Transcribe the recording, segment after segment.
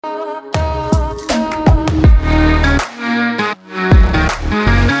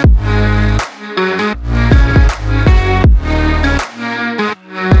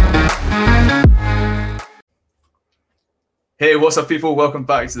Hey, what's up, people? Welcome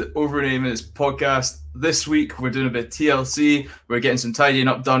back to the Over 80 Minutes podcast. This week, we're doing a bit of TLC. We're getting some tidying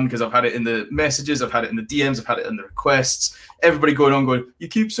up done because I've had it in the messages, I've had it in the DMs, I've had it in the requests. Everybody going, you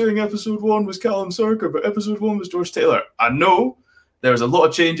keep saying episode 1 was Callum Circa, but episode 1 was George Taylor. I know there was a lot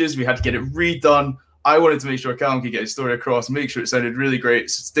of changes. We had to get it redone. I wanted to make sure Callum could get his story across, make sure it sounded really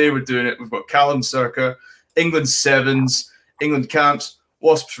great. So today we're doing it. We've got Callum Circa, England Sevens, England Camps,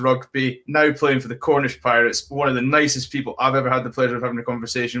 Wasps Rugby, now playing for the Cornish Pirates, one of the nicest people I've ever had the pleasure of having a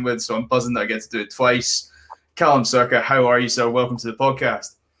conversation with, so I'm buzzing that I get to do it twice. Callum Circa, how are you, sir? Welcome to the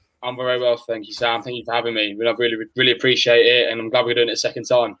podcast. I'm very well, thank you, Sam. Thank you for having me. I really appreciate it, and I'm glad we're doing it a second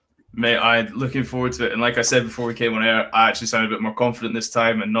time. Mate, I'm looking forward to it, and like I said before we came on air, I actually sound a bit more confident this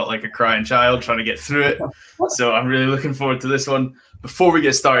time and not like a crying child trying to get through it, so I'm really looking forward to this one. Before we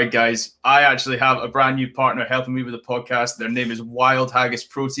get started, guys, I actually have a brand new partner helping me with the podcast. Their name is Wild Haggis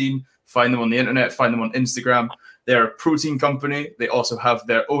Protein. Find them on the internet, find them on Instagram. They're a protein company. They also have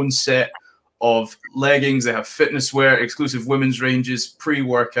their own set of leggings. They have fitness wear, exclusive women's ranges,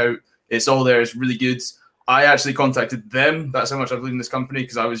 pre-workout. It's all there. It's really good. I actually contacted them. That's how much I've believed in this company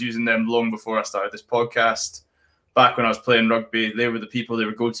because I was using them long before I started this podcast. Back when I was playing rugby, they were the people they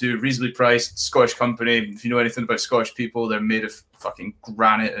would go to, reasonably priced, Scottish company. If you know anything about Scottish people, they're made of fucking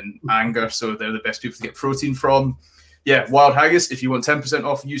granite and anger, so they're the best people to get protein from. Yeah, Wild Haggis, if you want 10%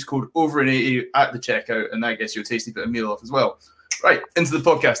 off, use code OVER80 at the checkout, and that gets you a tasty bit of meal off as well. Right, into the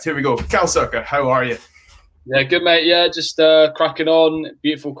podcast. Here we go. Cal Circa, how are you? Yeah, good, mate. Yeah, just cracking on.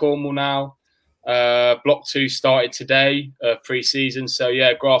 Beautiful Cornwall now. Block 2 started today, pre-season. So,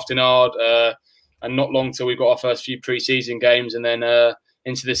 yeah, grafting hard. And not long till we've got our first few pre-season games, and then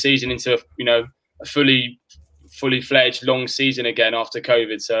into the season, into a fully fledged long season again after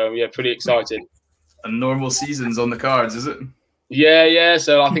COVID. So yeah, pretty excited. And normal season's on the cards, is it? Yeah.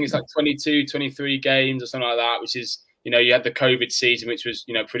 So I think it's like 22, 23 games or something like that, which is, you had the COVID season, which was,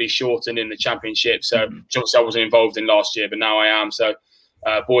 pretty shortened in the championship. So obviously I wasn't involved in last year, but now I am. So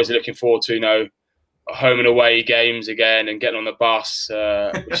boys are looking forward to, home and away games again and getting on the bus,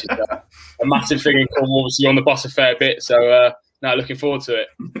 which is a massive thing in Cornwall, obviously on the bus a fair bit. So now looking forward to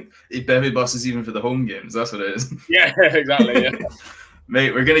it. He bevy buses even for the home games. That's what it is. Yeah, exactly. Yeah.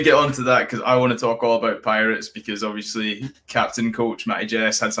 Mate, we're going to get on to that because I want to talk all about Pirates because obviously captain, coach, Matty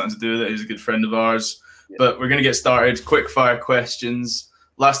Jess had something to do with it. He's a good friend of ours. Yeah. But we're going to get started. Quick fire questions.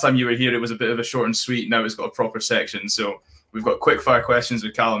 Last time you were here, it was a bit of a short and sweet. Now it's got a proper section. So we've got quick fire questions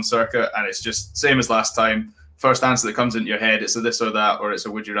with Callum Circa, and it's just same as last time. First answer that comes into your head, it's a this or that, or it's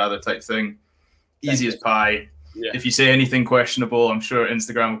a would you rather type thing. Easy as pie. Yeah. If you say anything questionable, I'm sure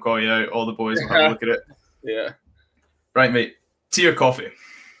Instagram will call you out. All the boys will have a look at it. Yeah. Right, mate. Tea or coffee?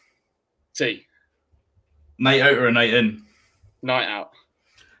 Tea. Night out or a night in? Night out.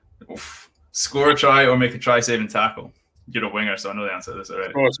 Oof. Score a try or make a try saving tackle? You're a winger, so I know the answer to this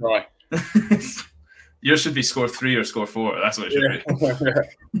already. Score a try. Yours should be score 3 or score 4. That's what it should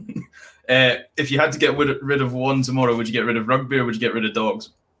be. If you had to get rid of one tomorrow, would you get rid of rugby or would you get rid of dogs?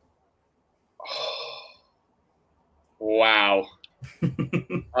 Wow.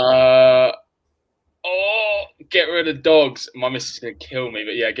 Get rid of dogs. My missus is going to kill me,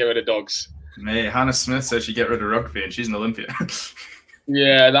 but yeah, get rid of dogs. Mate, Hannah Smith says she'd get rid of rugby and she's an Olympian.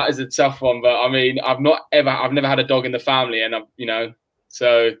 Yeah, that is a tough one, but I mean, I've never had a dog in the family, and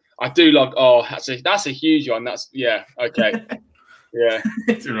so I do love. Oh, that's a huge one. Yeah, okay, yeah.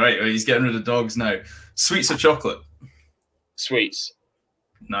 Right, well, he's getting rid of dogs now. Sweets or chocolate? Sweets.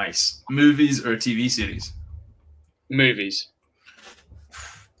 Nice. Movies or TV series? Movies.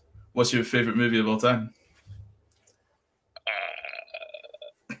 What's your favorite movie of all time?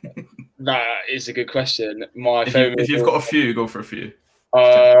 That is a good question. My favorite. If you've got a few, go for a few.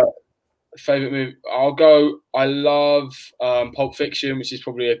 Favorite movie? I'll go. I love Pulp Fiction, which is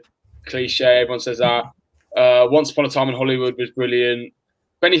probably a cliche. Everyone says that. Once Upon a Time in Hollywood was brilliant.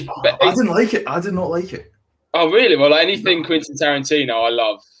 I didn't like it. I did not like it. Oh, really? Well, anything Quentin Tarantino, I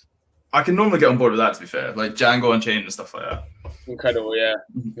love. I can normally get on board with that, to be fair. Like Django Unchained and stuff like that. Incredible, yeah.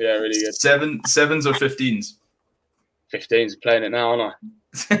 Yeah, really good. Sevens or 15s? 15s, playing it now, aren't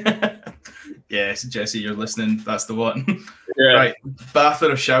I? Yes, Jesse, you're listening. That's the one. Yeah. Right. Bath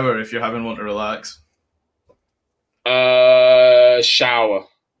or a shower if you're having one to relax? Shower.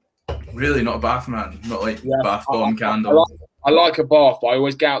 Really? Not a bath man? Not like bath bomb candle? I like a bath, but I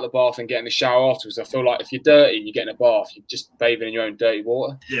always get out of the bath and get in the shower afterwards. I feel like if you're dirty and you get in a bath, you're just bathing in your own dirty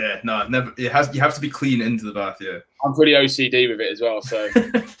water. Yeah, no, never. You have to be clean into the bath, yeah. I'm pretty OCD with it as well, so.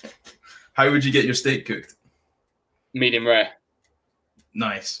 How would you get your steak cooked? Medium rare.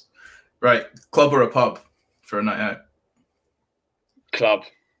 Nice. Right, club or a pub for a night out? Club.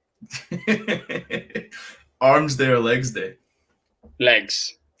 Arms day or legs day?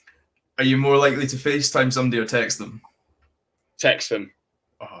 Legs. Are you more likely to FaceTime somebody or text them? Text them.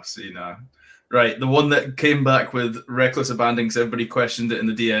 Oh, see, nah. Right, the one that came back with reckless abandon because everybody questioned it in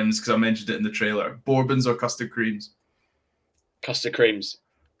the DMs because I mentioned it in the trailer. Bourbons or custard creams? Custard creams.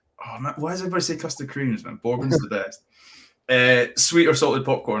 Oh, man, why does everybody say custard creams, man? Bourbon's the best. Sweet or salted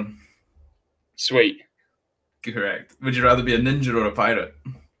popcorn? Sweet. Correct. Would you rather be a ninja or a pirate?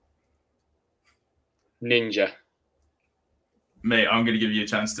 Ninja. Mate, I'm going to give you a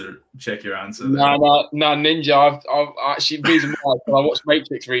chance to check your answer. No, ninja. I've actually, reason why, I watched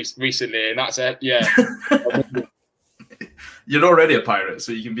Matrix recently, and that's it. Yeah. You're already a pirate,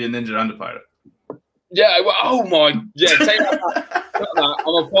 so you can be a ninja and a pirate. Yeah. Well, oh my. Yeah. Take that.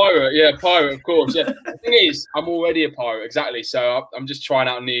 I'm a pirate. Yeah, pirate, of course. Yeah. The thing is, I'm already a pirate. Exactly. So I'm just trying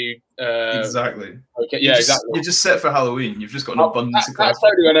out new. Exactly. Okay. Yeah. Exactly. You're just set for Halloween. You've just got an abundance of questions. That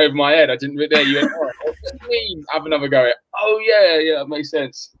totally went over my head. I didn't. There you went. Have another go at it. Oh yeah, that makes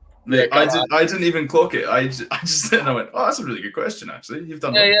sense. Mate, I didn't even clock it. I just said, and I went, oh, that's a really good question. Actually, you've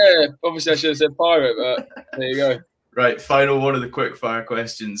done. Yeah. Obviously, I should have said pirate, but there you go. Right, final one of the quick fire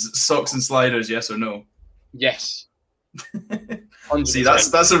questions: socks and sliders, yes or no? Yes. 100%. See,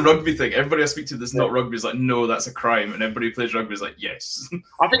 that's a rugby thing. Everybody I speak to that's not rugby is like, no, that's a crime, and everybody who plays rugby is like, yes.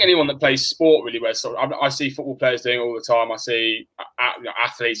 I think anyone that plays sport really wears socks. I see football players doing it all the time. I see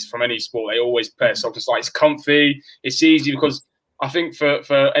athletes from any sport; they always wear socks. It's like it's comfy, it's easy because I think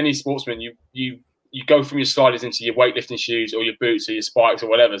for any sportsman, you go from your sliders into your weightlifting shoes or your boots or your spikes or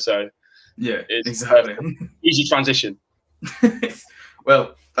whatever. So yeah, it's exactly easy transition.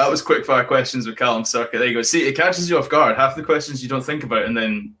 Well, that was quick fire questions with Callum Circuit. There you go. See, it catches you off guard. Half the questions you don't think about, and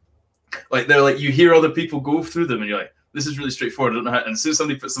then like they're like you hear other people go through them, and you're like, this is really straightforward. I don't know how. And as soon as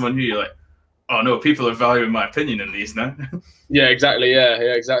somebody puts them on you, you're like, oh no, people are valuing my opinion in these now. Yeah, exactly. Yeah,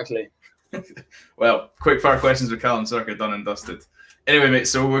 exactly. Well, quick fire questions with Callum Circuit done and dusted. Anyway, mate,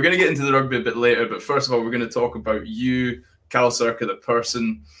 so we're going to get into the rugby a bit later, but first of all, we're going to talk about you, Cal Circuit, the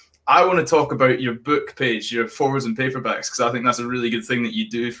person. I want to talk about your book page, your forwards and paperbacks, because I think that's a really good thing that you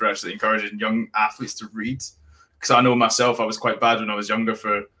do for actually encouraging young athletes to read. Because I know myself, I was quite bad when I was younger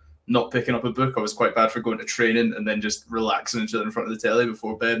for not picking up a book. I was quite bad for going to training and then just relaxing and chilling in front of the telly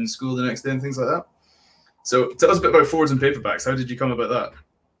before bed and school the next day and things like that. So tell us a bit about forwards and paperbacks. How did you come about that?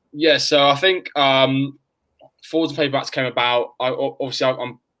 Yeah, so I think forwards and paperbacks came about. I've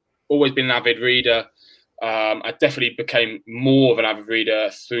always been an avid reader. I definitely became more of an avid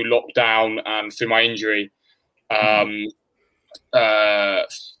reader through lockdown and through my injury, through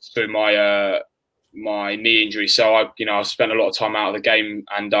my knee injury. So I spent a lot of time out of the game,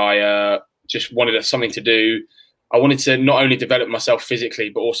 and I just wanted something to do. I wanted to not only develop myself physically,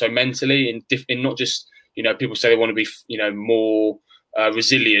 but also mentally, in not just people say they want to be more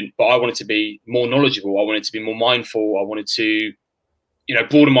resilient, but I wanted to be more knowledgeable. I wanted to be more mindful. I wanted to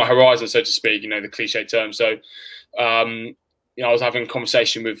broaden my horizon, so to speak, the cliche term. So, I was having a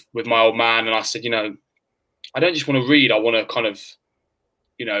conversation with my old man, and I said, I don't just want to read. I want to kind of,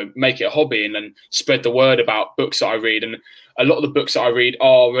 make it a hobby and then spread the word about books that I read. And a lot of the books that I read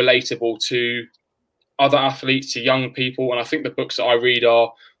are relatable to other athletes, to young people. And I think the books that I read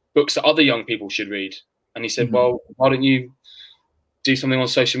are books that other young people should read. And he said, well, why don't you do something on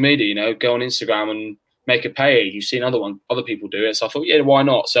social media, go on Instagram and make a page. You've seen other people do it. So I thought, yeah, why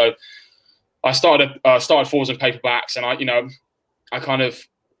not? So I started forwards and paperbacks, and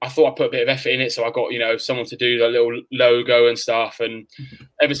I thought I put a bit of effort in it. So I got, someone to do the little logo and stuff. And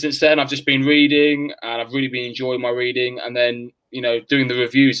ever since then, I've just been reading, and I've really been enjoying my reading. And then, doing the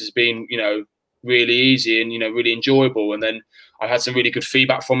reviews has been, really easy and, really enjoyable. And then I've had some really good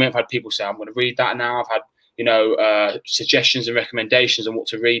feedback from it. I've had people say, I'm going to read that now. I've had, suggestions and recommendations on what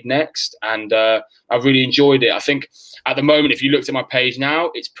to read next. And I've really enjoyed it. I think at the moment, if you looked at my page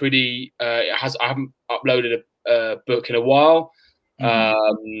now, it's pretty, I haven't uploaded a book in a while.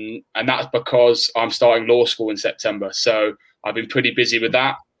 And that's because I'm starting law school in September. So I've been pretty busy with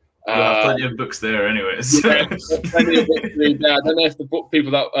that. Well, plenty of books there anyways. Yeah, plenty of books to read there. I don't know if the book people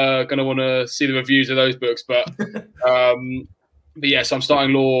that are going to want to see the reviews of those books, but yeah, so I'm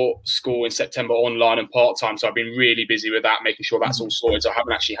starting law school in September online and part-time. So I've been really busy with that, making sure that's all sorted. So I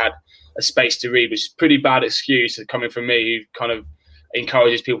haven't actually had a space to read, which is a pretty bad excuse coming from me, who kind of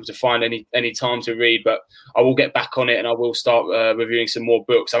encourages people to find any time to read. But I will get back on it, and I will start reviewing some more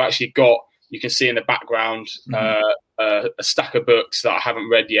books. I've actually got, you can see in the background, a stack of books that I haven't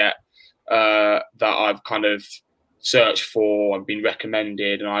read yet, that I've kind of searched for and been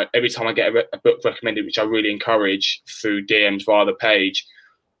recommended. And every time I get a book recommended, which I really encourage through DMs via the page,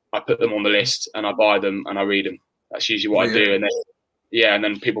 I put them on the list and I buy them and I read them. That's usually what I do. And then, and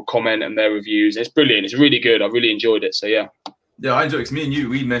then people comment and their reviews. It's brilliant. It's really good. I really enjoyed it. So yeah. Yeah, I enjoy it. 'Cause me and you,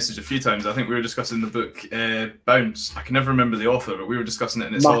 we messaged a few times. I think we were discussing the book Bounce. I can never remember the author, but we were discussing it,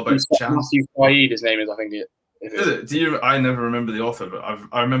 and it's all about chance. Matthew Saeed, his name is, I think. Is it? Do you? I never remember the author, but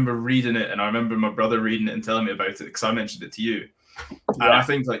I remember reading it, and I remember my brother reading it and telling me about it because I mentioned it to you. Yeah. And I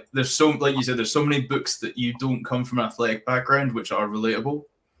think like there's so, like you said, there's so many books that you don't come from an athletic background which are relatable.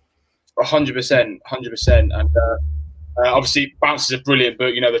 100%, 100%, and obviously, Bounce is a brilliant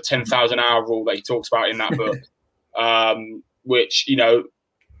book. You know, the 10,000 hour rule that he talks about in that book, which, you know,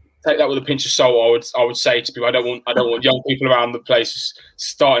 take that with a pinch of salt. I would say to people, I don't want young people around the place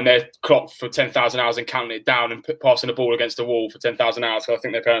starting their clock for 10,000 hours and counting it down and passing the ball against the wall for 10,000 hours. So I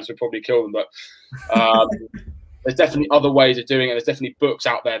think their parents would probably kill them. But there's definitely other ways of doing it. There's definitely books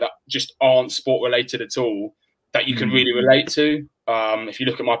out there that just aren't sport related at all that you can really relate to. If you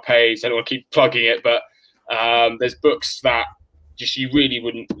look at my page, I don't want to keep plugging it, but there's books that just you really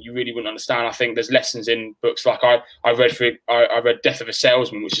wouldn't understand. I think there's lessons in books like I read Death of a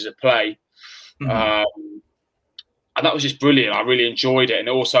Salesman, which is a play, and that was just brilliant. I really enjoyed it, and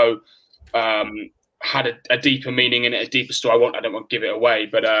it also had a deeper meaning in it, a deeper story. I don't want to give it away,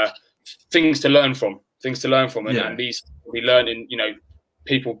 but things to learn from, and these we learn in, you know,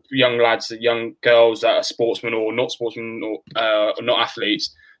 people, young lads, young girls that are sportsmen or not sportsmen or not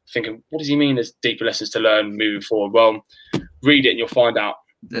athletes, thinking, what does he mean there's deeper lessons to learn moving forward? Well, read it and you'll find out.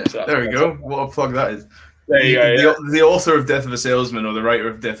 Yeah, so there we go. What a plug that is. There you go. The author of Death of a Salesman, or the writer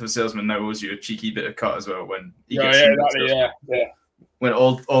of Death of a Salesman, now owes you a cheeky bit of cut as well when he gets exactly. When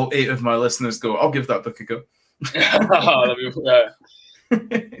all 8 of my listeners go, I'll give that book a go.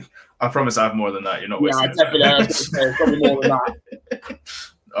 I promise I have more than that. You're not wasting definitely. Probably more than that.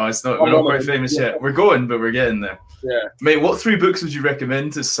 Oh, it's not. We're not quite famous yet. We're going, but we're getting there. Yeah, mate. What 3 books would you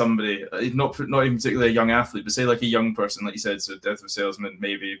recommend to somebody, not even particularly a young athlete, but say like a young person, like you said, so Death of a Salesman,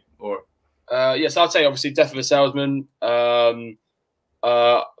 maybe, or? Yes, I'd say obviously Death of a Salesman. Wow,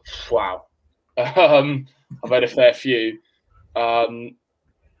 I've had a fair few.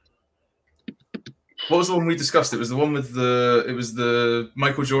 What was the one we discussed? It was the one with the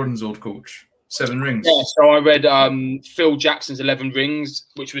Michael Jordan's old coach, 7 Rings. Yeah, so I read Phil Jackson's 11 Rings,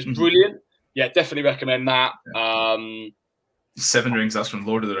 which was brilliant. Yeah, definitely recommend that. 7 Rings, that's from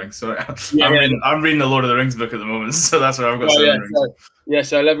Lord of the Rings. Sorry. I'm reading the Lord of the Rings book at the moment, so that's where I've got 7 Rings.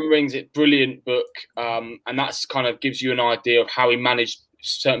 So 11 Rings, it's a brilliant book, and that's kind of gives you an idea of how he managed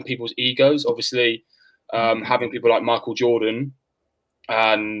certain people's egos. Obviously, having people like Michael Jordan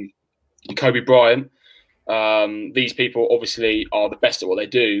and Kobe Bryant, these people obviously are the best at what they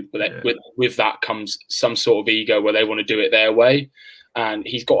do, but with that comes some sort of ego where they want to do it their way, and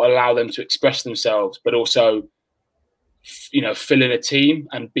he's got to allow them to express themselves, but also, you know, fill in a team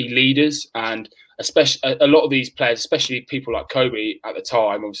and be leaders. And especially a lot of these players, especially people like Kobe at the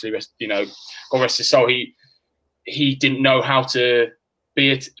time, obviously, you know, God rest his soul, he didn't know how to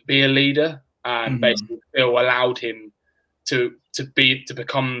be a leader, and basically Phil allowed him to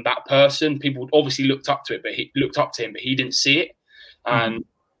become that person. People obviously looked up to him, but he didn't see it. And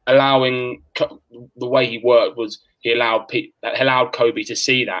allowing the way he worked was he allowed Kobe to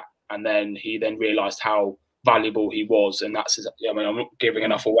see that, and then he realized how valuable he was. And that's, I mean, I'm not giving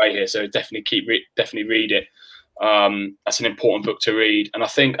enough away here, so definitely read it. That's an important book to read. And I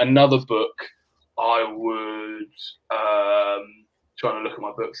think another book I would trying to look at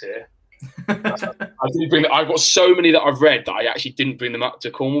my books here. I've got so many that I've read that I actually didn't bring them up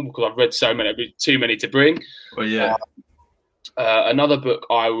to Cornwall because I've read so many, too many to bring. Well, yeah. Another book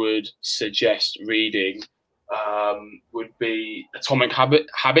I would suggest reading would be Atomic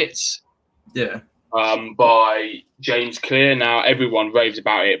Habits. Yeah. By James Clear. Now everyone raves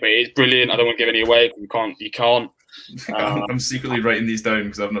about it, but it's brilliant. I don't want to give any away because you can't. I'm secretly writing these down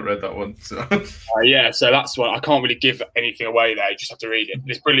because I've not read that one. So so that's one. I can't really give anything away there. You just have to read it.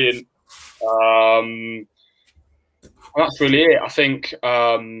 It's brilliant. And that's really it. I think those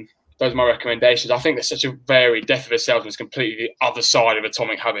are my recommendations. I think there's such a varied. Death of a Salesman is completely the other side of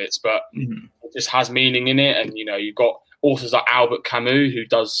Atomic Habits, but it just has meaning in it. And you know, you've got authors like Albert Camus, who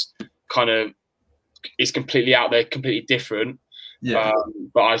does kind of is completely out there, completely different. Yeah.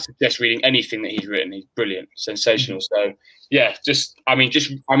 But I suggest reading anything that he's written. He's brilliant, sensational. So yeah,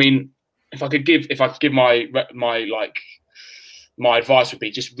 if I could give my advice would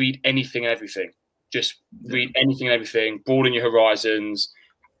be just read anything and everything. Just read anything and everything. Broaden your horizons.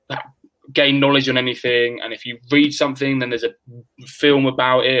 Gain knowledge on anything. And if you read something, then there's a film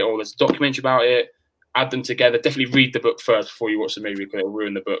about it or there's a documentary about it. Add them together. Definitely read the book first before you watch the movie because it'll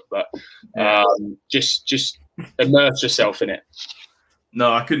ruin the book. But just immerse yourself in it.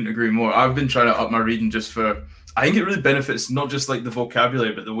 No, I couldn't agree more. I've been trying to up my reading just for. I think it really benefits not just like the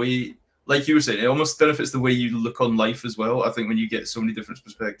vocabulary, but the way like you were saying, it almost benefits the way you look on life as well. I think when you get so many different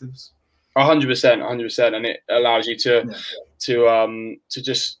perspectives. 100%, and it allows you to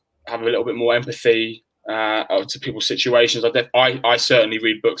just have a little bit more empathy to people's situations. I certainly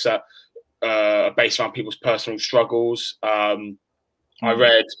read books that are based around people's personal struggles. I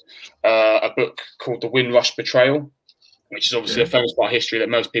read a book called The Windrush Betrayal, which is obviously a famous part of history that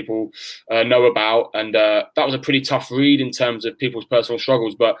most people know about. And that was a pretty tough read in terms of people's personal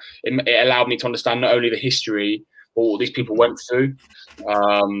struggles, but it allowed me to understand not only the history, but what these people went through.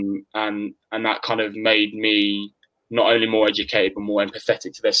 And that kind of made me not only more educated, but more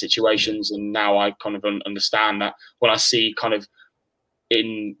empathetic to their situations. And now I kind of understand that when I see kind of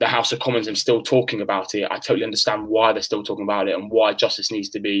in the House of Commons them still talking about it, I totally understand why they're still talking about it and why justice needs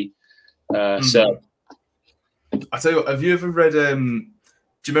to be served. I tell you what, have you ever read? Do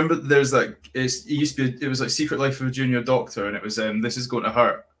you remember? There's like it was like Secret Life of a Junior Doctor, and it was This Is Going to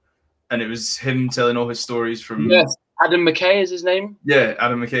Hurt, and it was him telling all his stories from. Yes, Adam McKay is his name. Yeah,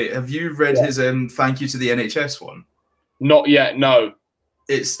 Adam McKay. Have you read his Thank You to the NHS one? Not yet, no.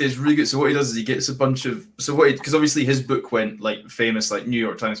 It's really good. So what he does is he gets a bunch of because obviously his book went like famous, like New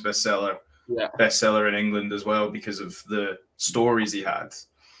York Times bestseller, bestseller in England as well because of the stories he had.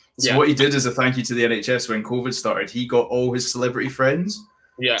 So what he did as a thank you to the NHS when COVID started, he got all his celebrity friends.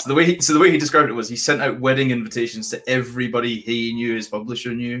 Yeah. So the way he described it was he sent out wedding invitations to everybody he knew, his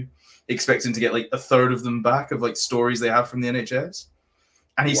publisher knew, expecting to get like a third of them back of like stories they have from the NHS.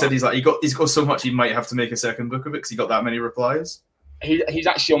 And he said he's got so much he might have to make a second book of it because he got that many replies. He's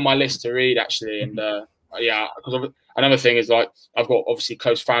actually on my list to read actually, and because another thing is like I've got obviously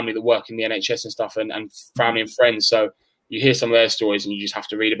close family that work in the NHS and stuff, and family and friends, so. You hear some of their stories and you just have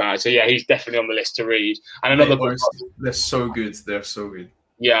to read about it. So yeah, he's definitely on the list to read. And another book, they're so good. They're so good.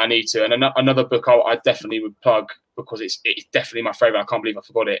 Yeah, I need to. And another book I definitely would plug because it's definitely my favorite. I can't believe I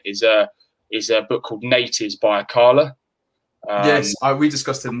forgot it. Is a book called Natives by Akala. Yes, we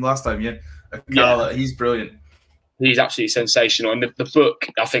discussed him last time. Yeah, Akala, he's brilliant. He's absolutely sensational. And the book,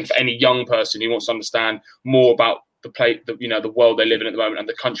 I think, for any young person who wants to understand more about the world they live in at the moment and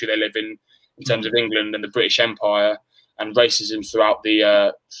the country they live in terms of England and the British Empire. And racism throughout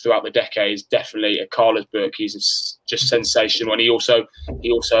the decades, definitely Akala's book. He's just sensational, and he also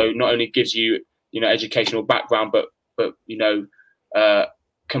not only gives you educational background, but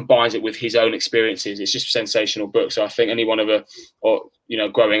combines it with his own experiences. It's just a sensational book. So I think anyone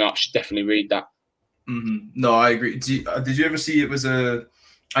growing up should definitely read that. Mm-hmm. No, I agree. Did you ever see it was I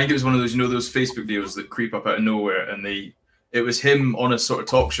think it was one of those those Facebook videos that creep up out of nowhere, and it was him on a sort of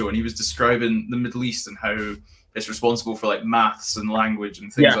talk show, and he was describing the Middle East and how it's responsible for like maths and language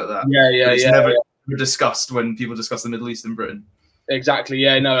and things like that. It's never discussed when people discuss the Middle East in Britain. Exactly.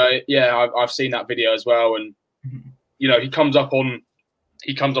 Yeah. No. Yeah. I've seen that video as well, and he comes up on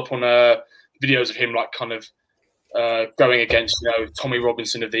videos of him like kind of going against Tommy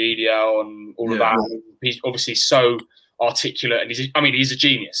Robinson of the EDL and all of that. And he's obviously so articulate, and he's a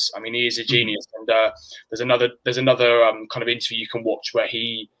genius. He is a genius. And there's another kind of interview you can watch where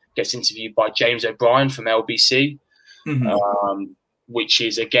he gets interviewed by James O'Brien from LBC, which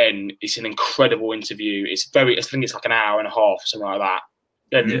is it's an incredible interview. I think it's like an hour and a half, something like that.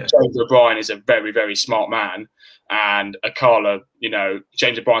 And James O'Brien is a very, very smart man, and Akala,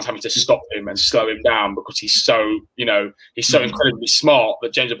 James O'Brien's having to stop him and slow him down because he's so incredibly smart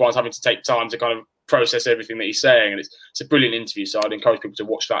that James O'Brien's having to take time to kind of process everything that he's saying, and it's a brilliant interview. So I'd encourage people to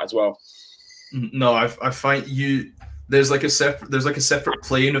watch that as well. No, I find there's like a separate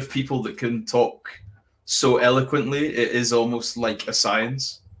plane of people that can talk so eloquently. It is almost like a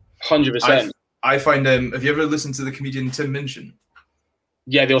science. 100%. I find have you ever listened to the comedian Tim Minchin?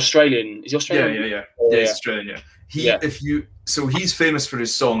 Yeah, the Australian. Is he Australian? Yeah, he's Australian. Yeah. He's famous for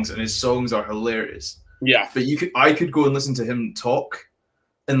his songs, and his songs are hilarious. Yeah. But I could go and listen to him talk,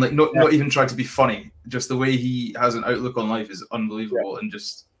 and like not even try to be funny. Just the way he has an outlook on life is unbelievable, and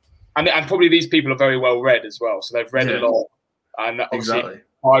just. And probably these people are very well read as well, so they've read a lot, and obviously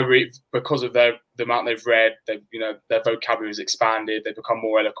I read because of the amount they've read. Their vocabulary has expanded. They've become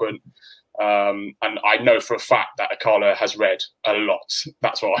more eloquent, and I know for a fact that Akala has read a lot.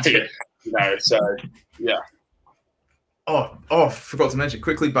 That's what I know. So yeah. Oh, forgot to mention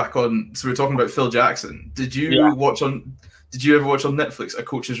quickly back on. So we were talking about Phil Jackson. Did you ever watch on Netflix A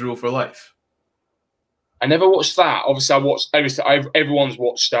Coach's Rule for Life? I never watched that. Obviously, I watched everything. Everyone's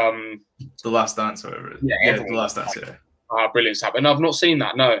watched The Last Dance, or whatever. Yeah, The Last Dance. Yeah. Brilliant stuff. And I've not seen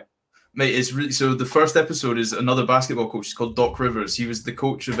that. No. Mate, it's really so. The first episode is another basketball coach. He's called Doc Rivers. He was the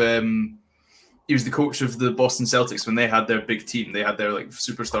coach of the Boston Celtics when they had their big team. They had their like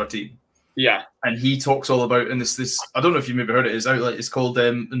superstar team, Yeah. And he talks all about, and this I don't know if you've maybe heard it. It's out like it's called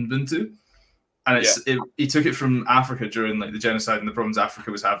Ubuntu, and he took it from Africa during like the genocide and the problems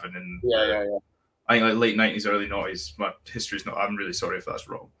Africa was having, and I think like late 90s, early 90s. My history's not. I'm really sorry if that's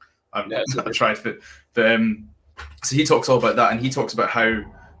wrong. I tried, but so he talks all about that, and he talks about how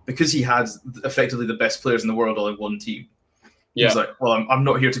because he had effectively the best players in the world all in one team. He's like, well, I'm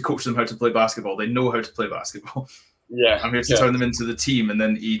not here to coach them how to play basketball. They know how to play basketball. Yeah, I'm here to turn them into the team. And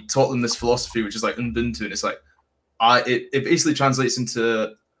then he taught them this philosophy, which is like Ubuntu, and it's like, it basically translates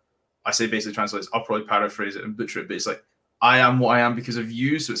into, I say basically translates. I'll probably paraphrase it and butcher it, but it's like, I am what I am because of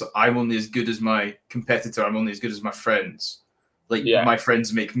you. So it's like, I'm only as good as my competitor. I'm only as good as my friends. Like my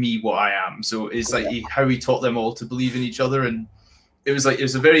friends make me what I am. So it's like how he taught them all to believe in each other, and it was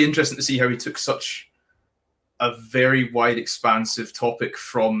a very interesting to see how he took such a very wide, expansive topic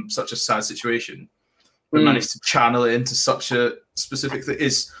from such a sad situation, but managed to channel it into such a specific thing.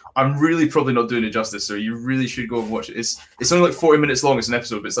 I'm really probably not doing it justice, so you really should go and watch it. It's only like 40 minutes long. It's an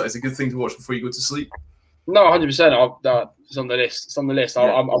episode, but it's a good thing to watch before you go to sleep. No, 100%. It's on the list. It's on the list.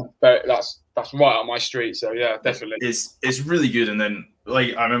 Yeah. That's right up my street. So yeah, definitely. It's really good. And then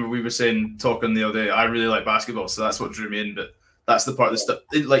like I remember we were talking the other day. I really like basketball, so that's what drew me in. But that's the part that stuck.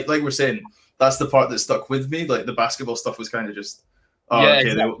 Like we're saying, that's the part that stuck with me. Like the basketball stuff was kind of just,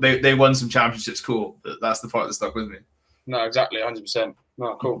 exactly. They won some championships, cool. But that's the part that stuck with me. No, exactly, 100%.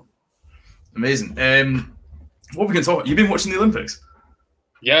 No, cool, amazing. What we can talk? You've been watching the Olympics?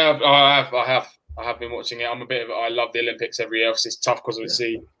 Yeah, I have been watching it. I love the Olympics every year. Obviously, it's tough because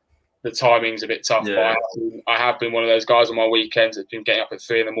obviously the timing's a bit tough. Yeah. But I have been one of those guys on my weekends that's been getting up at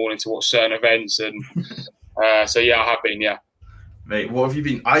 3 a.m. to watch certain events, and so yeah, I have been. Yeah. Mate, what have you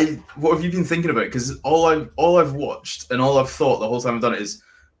been thinking about? Because all I've watched and all I've thought the whole time I've done it is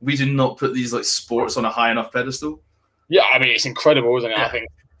we do not put these like sports on a high enough pedestal. Yeah, I mean it's incredible, isn't it? Yeah.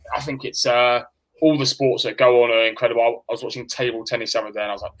 I think it's all the sports that go on are incredible. I was watching table tennis the other day and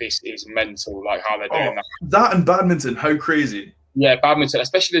I was like, this is mental, like how they're doing that. That and badminton, how crazy. Yeah, badminton,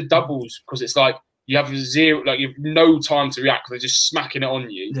 especially the doubles, because it's like you have you have no time to react because they're just smacking it on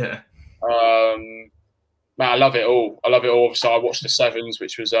you. Yeah. Man, I love it all. So I watched the sevens,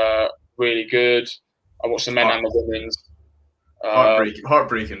 which was really good. I watched the men and the women's.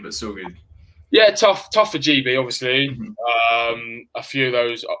 Heartbreaking, but so good. Yeah, tough for GB, obviously. Mm-hmm. A few of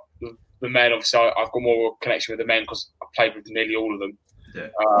those, the men, obviously, I've got more of a connection with the men because I played with nearly all of them. Yeah,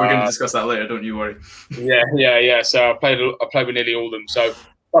 we're going to discuss that later. Don't you worry. Yeah. So I played with nearly all of them. So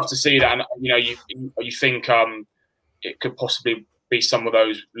tough to see that, and you think it could possibly be some of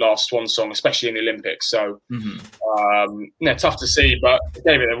those last swan song, especially in the Olympics. So tough to see, but they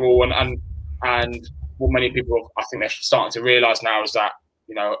gave it their all. And what many people I think they're starting to realise now is that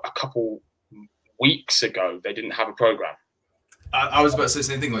a couple weeks ago they didn't have a programme. I was about to say the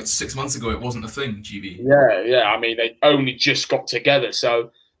same thing. Like 6 months ago, it wasn't a thing. GB. Yeah. I mean, they only just got together.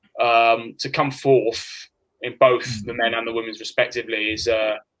 So to come fourth in both the men and the women's respectively is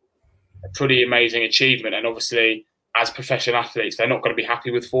a pretty amazing achievement. And obviously, as professional athletes, they're not going to be happy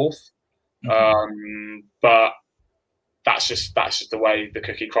with fourth. But that's just the way the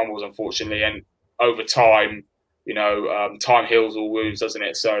cookie crumbles, unfortunately. And over time, time heals all wounds, doesn't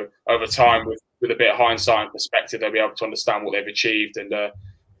it? So over time, with a bit of hindsight and perspective, they'll be able to understand what they've achieved. And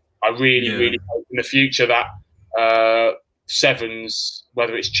I really hope in the future that sevens,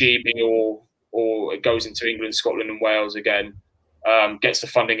 whether it's GB or it goes into England, Scotland and Wales again, gets the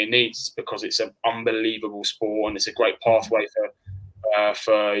funding it needs, because it's an unbelievable sport and it's a great pathway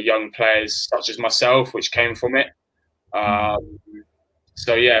for young players such as myself, which came from it.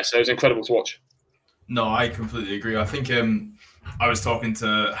 So it was incredible to watch. No, I completely agree. I think I was talking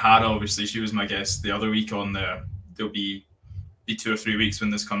to Hannah, obviously she was my guest the other week on there. There'll be 2 or 3 weeks when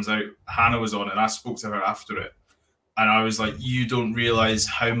this comes out. Hannah was on and I spoke to her after it. And I was like, you don't realise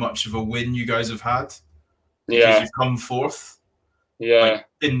how much of a win you guys have had. Because you've come fourth. Yeah.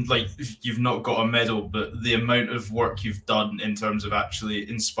 You've not got a medal, but the amount of work you've done in terms of actually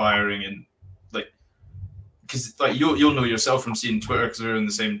inspiring and because you'll know yourself from seeing Twitter, because we're in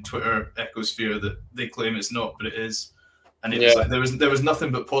the same Twitter ecosphere that they claim it's not, but it is. And it was like there was nothing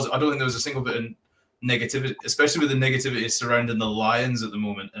but positive. I don't think there was a single bit of negativity, especially with the negativity surrounding the Lions at the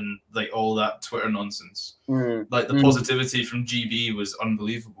moment and like all that Twitter nonsense. Like the positivity from GB was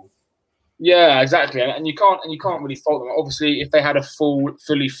unbelievable. Yeah, exactly, and you can't really fault them. Obviously, if they had a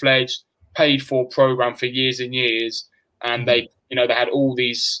fully fledged, paid for program for years and years, and they had all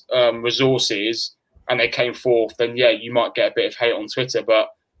these resources, and they came fourth, then you might get a bit of hate on Twitter, but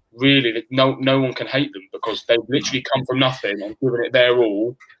really, no one can hate them because they've literally come from nothing and given it their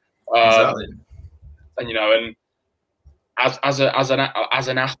all. Exactly. And as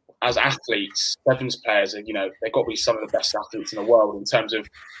an as athletes, sevens players are, they've got to be some of the best athletes in the world in terms of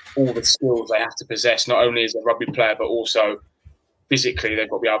all the skills they have to possess, not only as a rugby player, but also physically. They've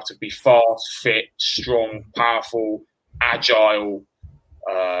got to be able to be fast, fit, strong, powerful, agile,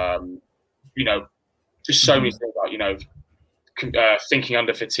 just so many things like, thinking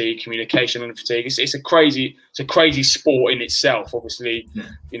under fatigue, communication under fatigue. It's a crazy sport in itself. Obviously,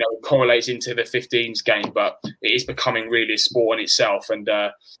 it correlates into the 15s game, but it is becoming really a sport in itself. And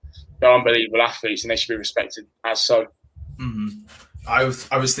they're unbelievable athletes, and they should be respected as so. Mm-hmm. I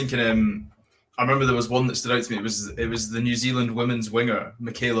was thinking. I remember there was one that stood out to me. It was the New Zealand women's winger,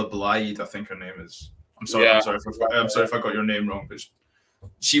 Michaela Blythe, I think her name is. I'm sorry if I got your name wrong, but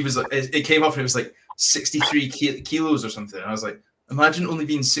she was like, it came up and it was like 63 kilos or something. And I was like, imagine only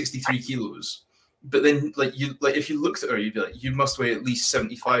being 63 kilos. But then, if you looked at her, you'd be like, you must weigh at least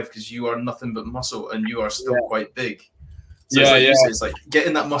 75 because you are nothing but muscle and you are still quite big. So it's like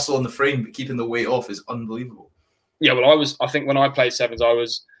getting that muscle on the frame but keeping the weight off is unbelievable. Yeah, well, I think when I played sevens, I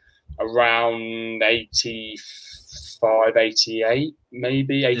was around 85, 88,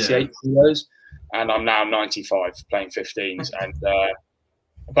 maybe 88 kilos, and I'm now 95 playing 15s. And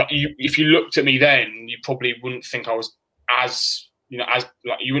but if you looked at me then, you probably wouldn't think I was as you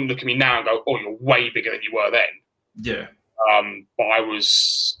wouldn't look at me now and go, oh, you're way bigger than you were then. Yeah. But I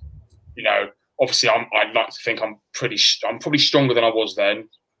was, obviously I'd like to think I'm probably stronger than I was then.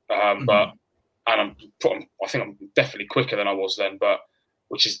 But I think I'm definitely quicker than I was then. But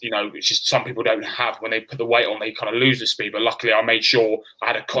which is some people don't have. When they put the weight on, they kind of lose the speed. But luckily, I made sure I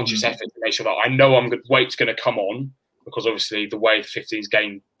had a conscious effort to make sure that I know weight's going to come on, because obviously the way the 15s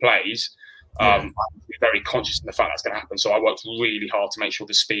game plays, I'm very conscious of the fact that's going to happen. So I worked really hard to make sure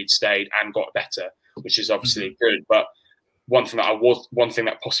the speed stayed and got better, which is obviously good. But one thing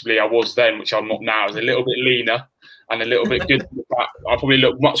that possibly I was then, which I'm not now, is a little bit leaner and a little bit good. I probably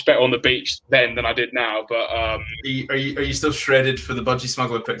look much better on the beach then than I did now. But are you still shredded for the Budgie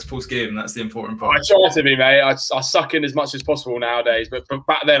Smuggler picks post game? That's the important part. I try to be, mate. I suck in as much as possible nowadays, but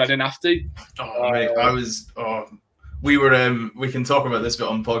back then I didn't have to. Mate, I was. We were. We can talk about this bit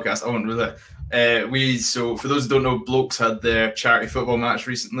on podcast. I won't really. So for those who don't know, Blokes had their charity football match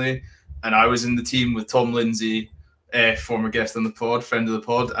recently, and I was in the team with Tom Lindsay, former guest on the pod, friend of the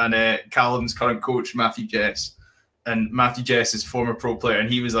pod, and Callum's current coach, Matthew Jess. And Matthew Jess is former pro player, and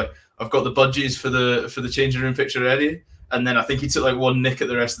he was like, "I've got the budgies for the changing room picture ready." And then I think he took like one look at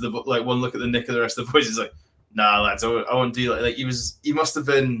the rest of the boys. He's like, "Nah, lads, I won't do that." Like he must have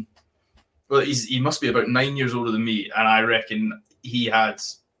been. Well, he must be about 9 years older than me, and I reckon he had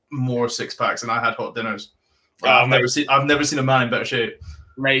more six packs, and I had hot dinners. I've never seen a man in better shape.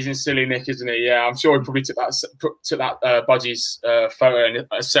 Amazing, silly Nick, isn't he? Yeah, I'm sure he probably took that Budgie's photo in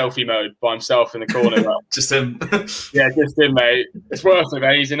a selfie mode by himself in the corner. Just him. Yeah, just him, mate. It's worth it,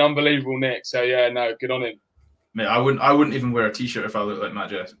 mate. He's an unbelievable Nick. So yeah, no, good on him. Mate, I wouldn't even wear a t-shirt if I looked like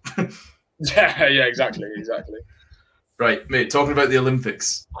Matt Jess. yeah, exactly. Right, mate, talking about the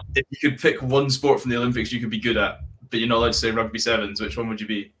Olympics. If you could pick one sport from the Olympics you could be good at, but you're not allowed to say rugby sevens, which one would you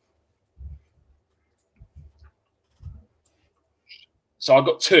be? So I've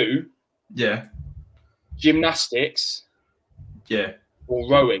got two. Yeah. Gymnastics. Yeah. Or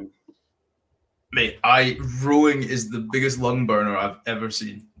rowing. Mate, rowing is the biggest lung burner I've ever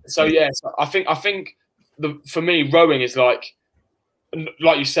seen. So yeah, I think for me, rowing is like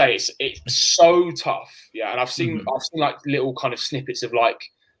you say, it's so tough. Yeah, and I've seen like little kind of snippets of like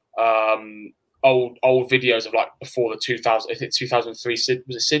old videos of like before the 2000. I think 2003 was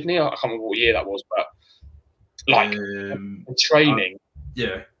it Sydney? I can't remember what year that was, but like the training.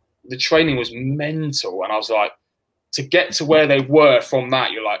 The training was mental, and I was like, to get to where they were from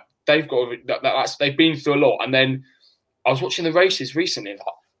that, you're like, they've been through a lot. And then I was watching the races recently.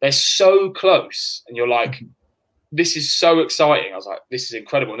 They're so close, and you're like, this is so exciting. I was like, this is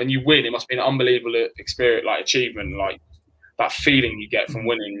incredible. And then you win. It must be an unbelievable experience, like achievement, like that feeling you get from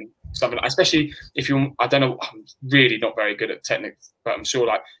winning something. Especially if I don't know, I'm really not very good at techniques, but I'm sure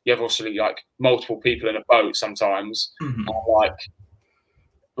like you have also like multiple people in a boat sometimes, and like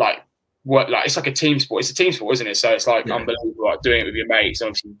it's like a team sport. It's a team sport, isn't it? So it's like unbelievable, like doing it with your mates, and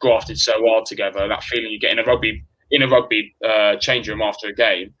obviously grafted so hard together. That feeling you get in a rugby change room after a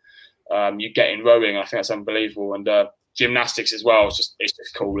game. You get in rowing, I think that's unbelievable, and gymnastics as well. It's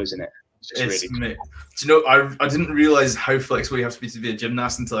just cool, isn't it? It's really cool. Do you know, I didn't realize how flexible you have to be a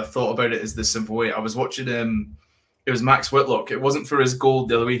gymnast until I thought about it as this simple way. I was watching it was Max Whitlock. It wasn't for his gold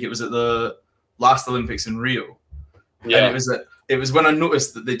the other week. It was at the last Olympics in Rio. Yeah. And it was when I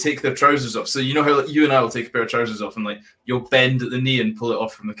noticed that they take their trousers off. So you know how like, you and I will take a pair of trousers off and like you'll bend at the knee and pull it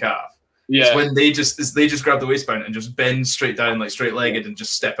off from the calf. It's when they just grab the waistband and just bend straight down, like straight legged, and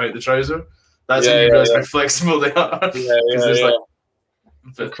just step out the trouser. That's when you realize how flexible they are.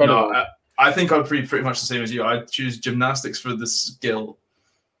 But no, I think I'm pretty much the same as you. I'd choose gymnastics for the skill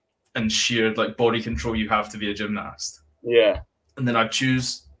and sheer like body control you have to be a gymnast. Yeah. And then I'd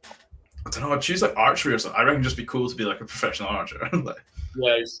choose like archery or something. I reckon it'd just be cool to be like a professional archer.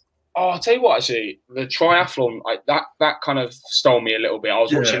 Oh, I'll tell you what, actually, the triathlon, that kind of stole me a little bit. I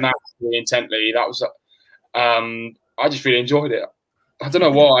was watching that really intently. That was, I just really enjoyed it. I don't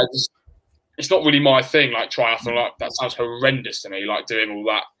know why. It's not really my thing, like triathlon. Like, that sounds horrendous to me, like doing all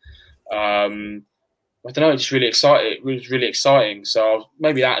that. I don't know, it's really exciting. It was really exciting. So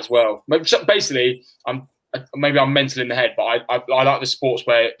maybe that as well. Basically, I'm mental in the head, but I like the sports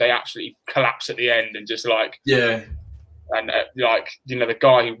where they absolutely collapse at the end and just like and like, you know, the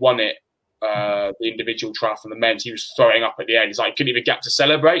guy who won it, the individual triathlon, the men's, he was throwing up at the end. He's like, couldn't even get up to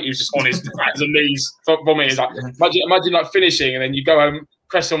celebrate. He was just on his hands and knees vomiting. Like, imagine like finishing and then you go home,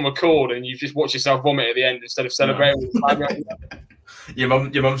 press on record, and you just watch yourself vomit at the end instead of celebrating. Your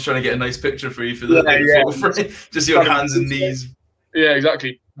mum's trying to get a nice picture for you for the photo frame. Just your hands and knees. Yeah,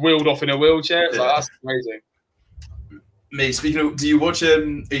 exactly. Wheeled off in a wheelchair. It's like, that's amazing. Mate, speaking of, do you watch? Are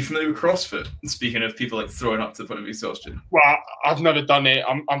you familiar with CrossFit? Speaking of people like throwing up to the point of exhaustion. Well, I've never done it.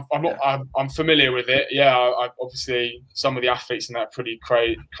 I'm familiar with it. Yeah, I obviously some of the athletes in that are pretty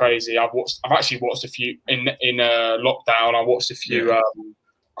crazy. I've actually watched a few in lockdown. I watched a few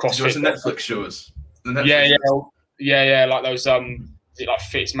CrossFit. Did you watch the Netflix shows? Yeah. Like those is it like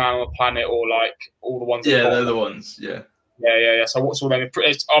Fittest Man on the Planet or like all the ones? Yeah, they're the ones. Yeah. So I watched all them.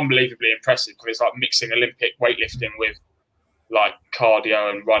 It's unbelievably impressive because it's like mixing Olympic weightlifting with like cardio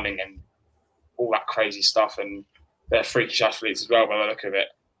and running and all that crazy stuff, and they're freakish athletes as well by the look of it.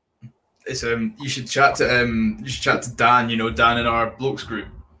 It's you should chat to Dan, you know, Dan in our blokes group.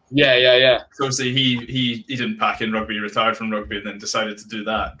 Yeah. So obviously he didn't pack in rugby, he retired from rugby and then decided to do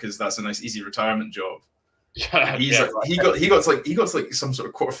that because that's a nice easy retirement job. Yeah, he got like some sort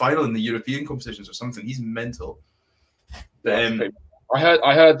of quarterfinal in the European competitions or something. He's mental. But, I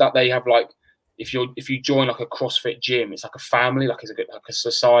heard that they have like if you join like a CrossFit gym, it's like a family, like it's like a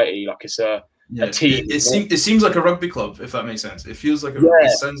society, like it's a team. It seems like a rugby club, if that makes sense. It feels like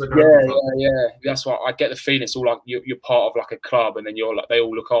it sounds like a rugby club. Yeah. That's why I get the feeling it's all like you're part of like a club, and then you're like they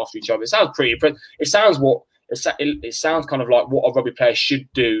all look after each other. It sounds pretty. It sounds kind of like what a rugby player should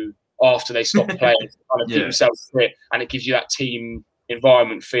do after they stop playing, to kind of keep themselves fit, and it gives you that team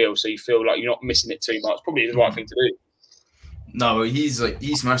environment feel, so you feel like you're not missing it too much. Probably the right thing to do. No, he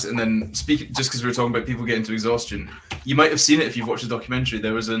smashed it. And then just because we were talking about people getting to exhaustion, you might have seen it if you've watched the documentary.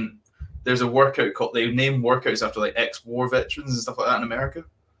 There's a workout called, they name workouts after like ex-war veterans and stuff like that in America.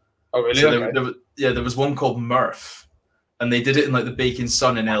 Oh really? So there was one called Murph, and they did it in like the Bacon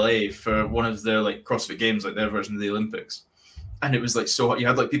Sun in LA for one of their like CrossFit games, like their version of the Olympics. And it was like so hot. You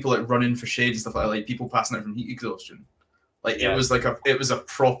had like people like running for shade and stuff like that, like people passing out from heat exhaustion. Like it was a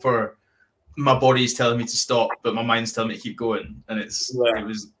proper, my body's telling me to stop, but my mind's telling me to keep going, and it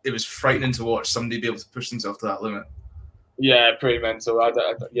was frightening to watch somebody be able to push themselves to that limit. Yeah, pretty mental. I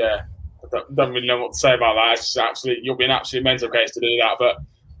don't really know what to say about that. It's just you'll be an absolute mental case to do that. But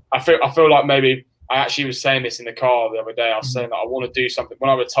I feel like maybe I actually was saying this in the car the other day. I was saying that I want to do something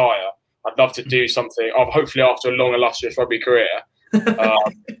when I retire. I'd love to do something. Hopefully, after a long, illustrious rugby career,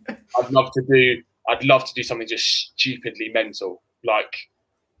 I'd love to do something just stupidly mental, like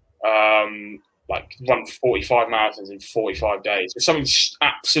run 45 marathons in 45 days. It's something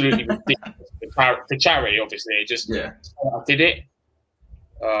absolutely ridiculous for charity. Obviously, I did it.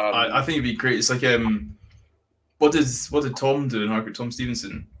 I think it'd be great. It's like what did Tom do in Harcourt? Tom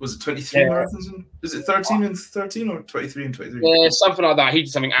Stevenson, was it 23 marathons? Is it 13 and 13 or 23 and 23? Yeah, something like that. He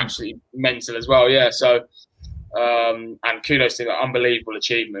did something absolutely mental as well. Yeah, so and kudos to that, unbelievable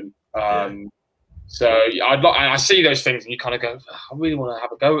achievement. So I see those things and you kind of go, I really want to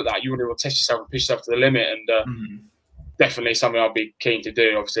have a go at that. You really want to test yourself and push yourself to the limit, and definitely something I'd be keen to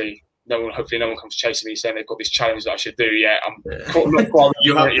do. Obviously, hopefully no one comes chasing me saying they've got this challenge that I should do yet.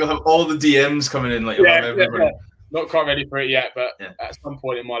 You'll have all the DMs coming in, like not quite ready for it yet, but at some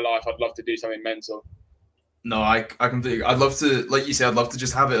point in my life, I'd love to do something mental. No, I completely. I'd love to, like you said, I'd love to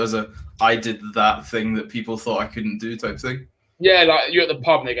just have it as I did that thing that people thought I couldn't do type thing. Yeah, like you're at the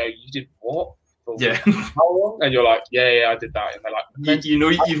pub and they go, "You did what?" How long? And you're like, yeah, I did that. And they're like,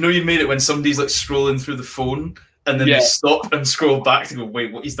 you've made it when somebody's like scrolling through the phone and then they stop and scroll back to go,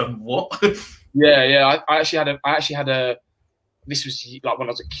 wait, what? He's done what? I actually had a. This was like when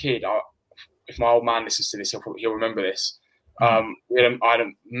I was a kid. If my old man listens to this, he'll remember this. I had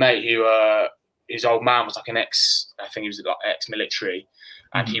a mate who his old man was like I think he was like ex-military,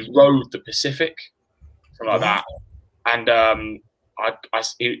 and he rowed the Pacific, something like that. And I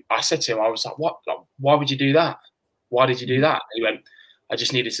said to him, I was like, "What? Like, why would you do that? Why did you do that?" And he went, "I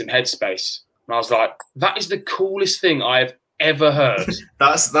just needed some headspace." And I was like, "That is the coolest thing I have ever heard."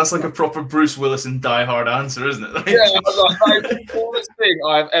 That's like a proper Bruce Willis and Die Hard answer, isn't it? Like, yeah, I was like, "That is the coolest thing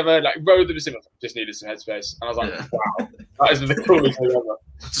I've ever rode the Pacific. Just needed some headspace." And I was like, "Wow, that is the coolest thing ever."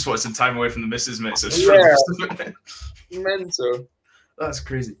 Just wanted some time away from the missus, mate. So mental. That's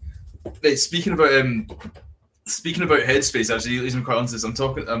crazy. Hey, speaking about headspace, actually, leads me quite onto this.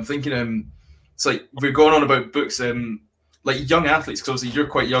 I'm thinking, it's like we're going on about books, like young athletes, because obviously you're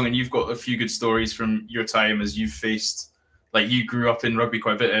quite young and you've got a few good stories from your time as you've faced, like you grew up in rugby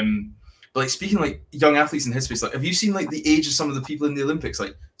quite a bit. But like speaking like young athletes in headspace, like have you seen like the age of some of the people in the Olympics?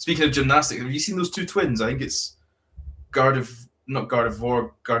 Like speaking of gymnastics, have you seen those two twins? I think it's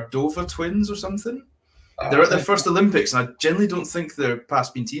Gardova twins or something. They're at their first Olympics, and I generally don't think they're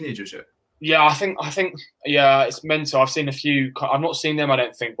past being teenagers yet. Yeah, I think, yeah, it's mental. I've seen a few. I've not seen them, I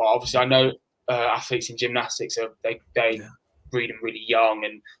don't think, but obviously I know athletes in gymnastics they breed them really young,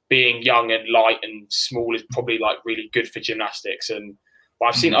 and being young and light and small is probably like really good for gymnastics. But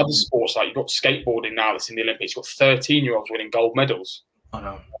I've seen other sports, like you've got skateboarding now that's in the Olympics. You've got 13-year-olds winning gold medals. I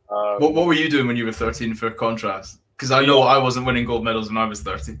know. What were you doing when you were 13 for contrast? Because I know I wasn't winning gold medals when I was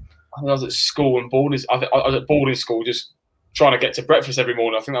 13. I was at school and boarding. I was at boarding school just trying to get to breakfast every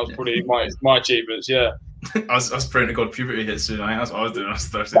morning. I think that was probably my achievements. Yeah. I was praying to God puberty hit soon. I think that's what I was doing when I was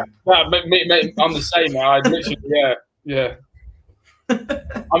 13. Mate, I'm the same, man. I literally, yeah.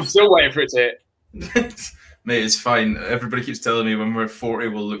 I'm still waiting for it to hit. Mate, it's fine. Everybody keeps telling me when we're 40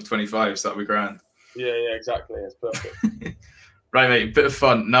 we'll look 25, so that'll be grand. Yeah, exactly. It's perfect. Right, mate, bit of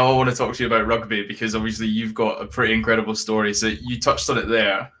fun. Now I want to talk to you about rugby, because obviously you've got a pretty incredible story. So you touched on it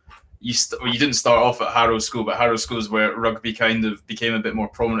there. You didn't start off at Harrow School, but Harrow School is where rugby kind of became a bit more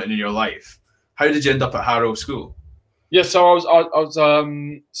prominent in your life. How did you end up at Harrow School? Yeah, so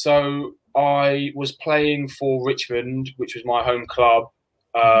I was playing for Richmond, which was my home club,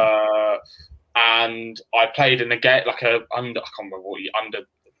 and I played in a game like I can't remember under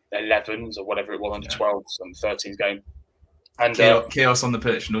 11s or whatever it was, under 12s and 13s game. And chaos on the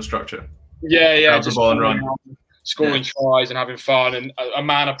pitch, no structure. Yeah, grab the ball and run. Scoring tries and having fun, and a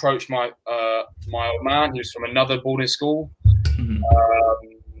man approached my old man. He was from another boarding school. He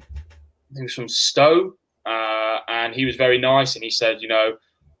was from Stowe, and he was very nice. And he said,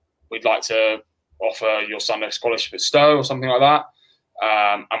 we'd like to offer your son a scholarship at Stowe or something like that.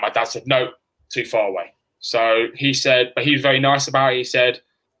 And my dad said, no, too far away. So he said, but he was very nice about it. He said,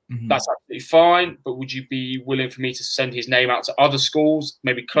 that's absolutely fine, but would you be willing for me to send his name out to other schools,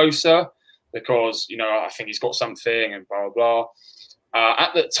 maybe closer? Because, I think he's got something and blah, blah, blah.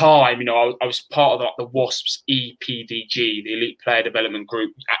 At the time, I was part of the WASP's EPDG, the Elite Player Development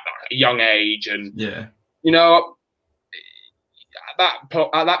Group, at a young age. And, at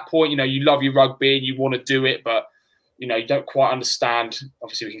that point, you love your rugby and you want to do it, but, you don't quite understand.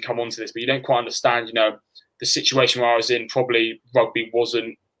 Obviously, we can come on to this, but you don't quite understand, the situation where I was in. Probably rugby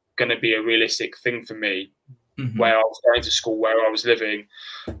wasn't going to be a realistic thing for me. Where I was going to school, where I was living.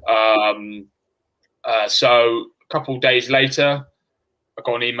 So a couple of days later, I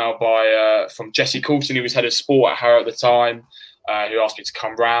got an email from Jesse Coulson, who was head of sport at Harrow at the time, who asked me to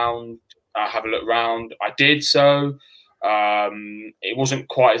come round, have a look round. I did so. It wasn't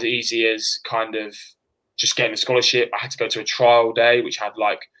quite as easy as kind of just getting a scholarship. I had to go to a trial day, which had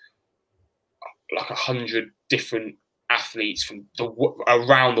like 100 different athletes from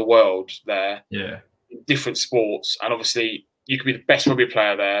around the world there. Yeah. Different sports, and obviously you could be the best rugby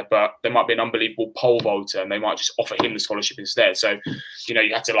player there, but there might be an unbelievable pole vaulter and they might just offer him the scholarship instead. So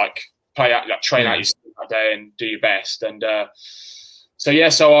you had to play out, train out yourself that day and do your best. And so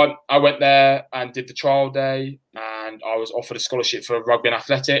I went there and did the trial day, and I was offered a scholarship for rugby and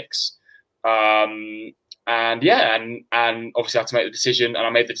athletics. And obviously I had to make the decision, and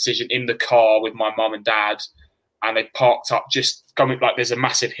I made the decision in the car with my mum and dad. And they parked up just coming, there's a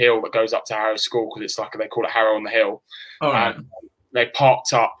massive hill that goes up to Harrow School, because it's they call it Harrow on the Hill. And they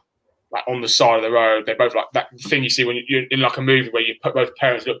parked up on the side of the road. They both that thing you see when you're in a movie where you put both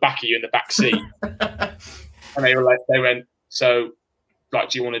parents look back at you in the back seat. And they went, so do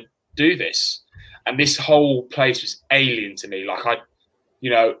you want to do this? And this whole place was alien to me. I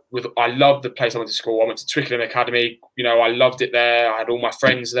loved the place I went to school. I went to Twickenham Academy. I loved it there. I had all my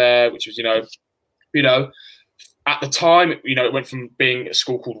friends there, which was, at the time, it went from being a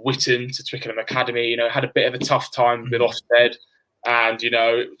school called Witton to Twickenham Academy. It had a bit of a tough time with Ofsted, and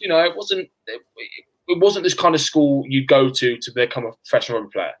it wasn't this kind of school you go to become a professional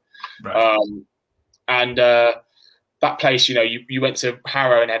rugby player. Right. that place, you know, you went to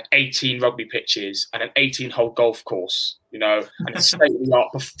Harrow and had 18 rugby pitches and an 18-hole golf course, you know, and a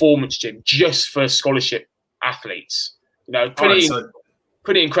state-of-the-art performance gym just for scholarship athletes. You know,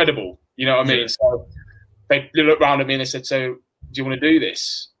 pretty incredible. You know what I mean? So they looked around at me and they said, "So, do you want to do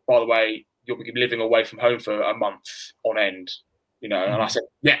this? By the way, you'll be living away from home for a month on end." You know, and I said,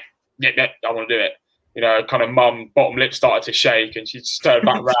 "Yeah, I want to do it." You know, kind of mum bottom lip started to shake, and she just turned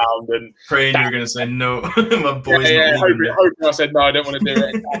back round and praying you were going to say no. My boy's not hoping I said no, I don't want to do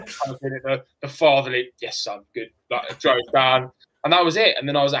it. And kind of the fatherly, yes, son, good. Like, I drove down, and that was it. And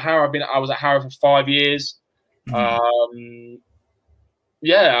then I was at Harrow. I was at Harrow for 5 years. And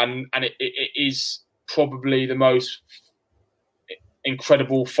it is probably the most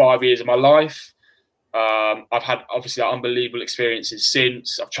incredible 5 years of my life. I've had obviously unbelievable experiences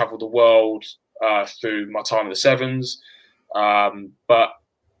since. I've travelled the world through my time at the Sevens, but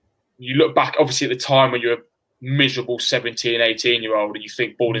you look back obviously at the time when you're a miserable 17, 18-year-old and you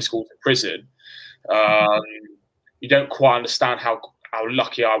think boarding school's a prison. You don't quite understand how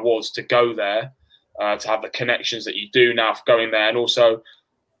lucky I was to go there, to have the connections that you do now for going there, and also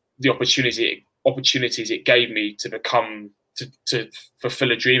the opportunities it gave me to become to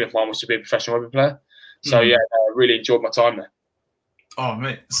fulfill a dream of mine, was to be a professional rugby player. So I really enjoyed my time there. Oh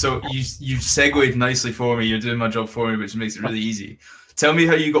mate, so you've segued nicely for me. You're doing my job for me, which makes it really easy. Tell me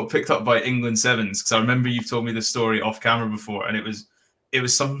how you got picked up by England Sevens, because I remember you've told me this story off camera before, and it was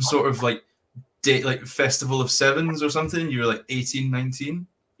some sort of like festival of sevens or something. You were like 18, 19.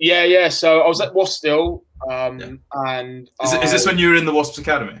 Yeah. So I was at Wasps still, and is this when you were in the Wasps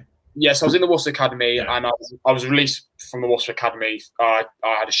Academy? Yes, I was in the Wasps Academy, and I was released from the Wasps Academy. I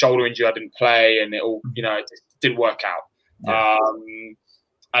had a shoulder injury, I didn't play, and it all, you know, it didn't work out.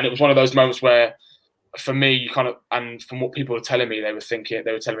 And it was one of those moments where, for me, you kind of, and from what people were telling me, they were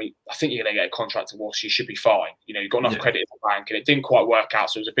telling me, I think you're going to get a contract at Wasps, you should be fine. You know, you've got enough credit in the bank, and it didn't quite work out.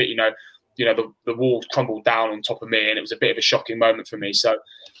 So it was a bit, you know, the walls crumbled down on top of me, and it was a bit of a shocking moment for me. So,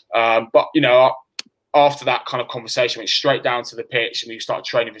 but, you know, after that kind of conversation, went straight down to the pitch, and we started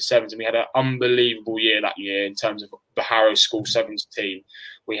training for Sevens, and we had an unbelievable year that year in terms of the Harrow School Sevens team.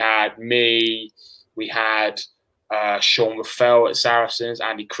 We had me, we had Sean Raffel at Saracens,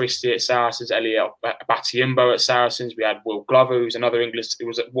 Andy Christie at Saracens, Elliot Batiimbo at Saracens. We had Will Glover, who's another English,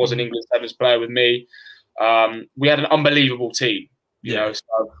 was an English Sevens player with me. We had an unbelievable team, you know.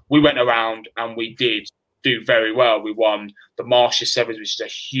 So we went around and we did do very well. We won the Marshall Sevens, which is a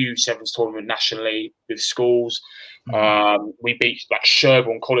huge Sevens tournament nationally with schools. We beat like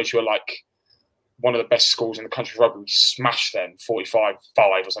Sherborne College, who are like one of the best schools in the country for rugby. We smashed them 45-5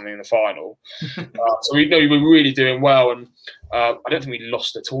 or something in the final. So we were really doing well, and I don't think we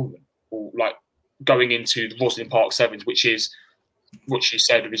lost the tournament. Or, like, going into the Roslyn Park Sevens, which is what you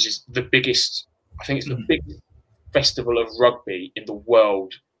said, which is the biggest. I think it's the biggest festival of rugby in the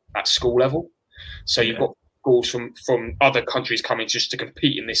world at school level. So you've got schools from other countries coming just to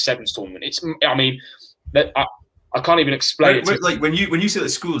compete in this Sevens tournament. I mean, I can't even explain it. Like when you say like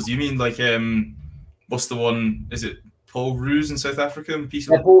schools, do you mean like what's the one? Is it Paul Roos in South Africa?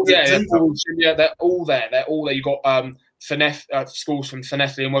 They're all there. They're all there. You've got schools from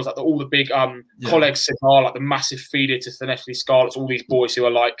Llanelli and Wales, like all the big Coleg Cigar, like the massive feeder to Llanelli Scarlets. All these boys who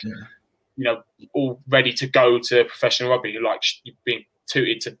are like, you know, all ready to go to professional rugby, who like being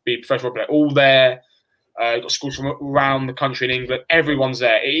tutored to be professional rugby. All there. Got schools from around the country in England. Everyone's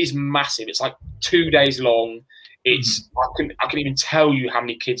there. It is massive. It's like 2 days long. It's I can even tell you how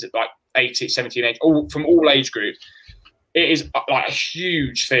many kids at like 18, 17, 18, all from all age groups. It is like a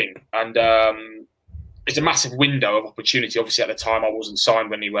huge thing, and it's a massive window of opportunity. Obviously, at the time, I wasn't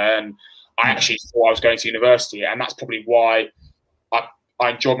signed anywhere, and I actually thought I was going to university, and that's probably why I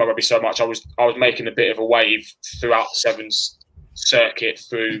enjoyed my rugby so much. I was making a bit of a wave throughout the Sevens circuit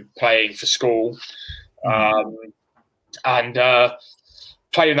through playing for school, and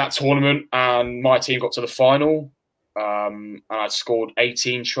played in that tournament, and my team got to the final. And I scored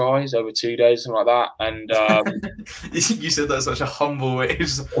 18 tries over 2 days, something like that. And you said that's such a humble way.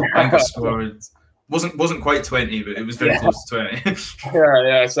 I scored. Wasn't quite 20, but it was very close to 20.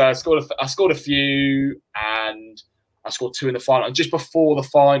 yeah. So I scored a few, and I scored 2 in the final. And just before the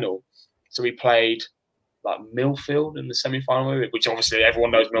final, so we played like Millfield in the semi-final, which obviously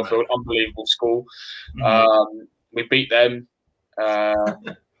everyone knows Millfield, unbelievable school. We beat them.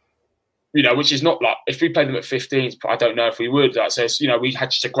 You know, which is not like, if we played them at 15s, I don't know if we would. Like, so, you know, we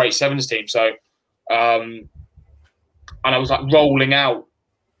had just a great Sevens team. So, and I was like rolling out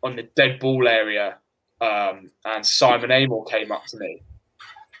on the dead ball area, and Simon Amor came up to me,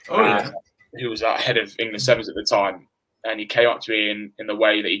 who was head of England Sevens at the time, and he came up to me in the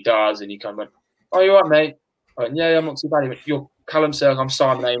way that he does, and he kind of went, "Oh, you all right, mate?" I went, yeah, I'm not too bad. He went, you're Callum Sirk, I'm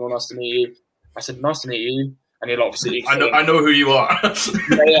Simon Amell, nice to meet you. I said, nice to meet you. And he'll obviously I know who you are.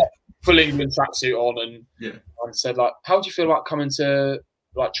 yeah, full England tracksuit on and said, like, how do you feel about coming to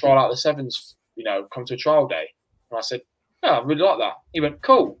like trial out the sevens, come to a trial day? And I said, yeah, I really like that. He went,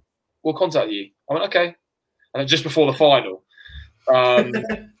 cool, we'll contact you. I went, okay. And then just before the final, and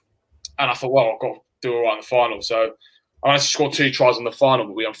I thought, well, I've got to do all right in the final. So I managed to score 2 tries in the final,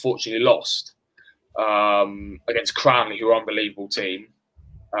 but we unfortunately lost against Cranley, who are an unbelievable team.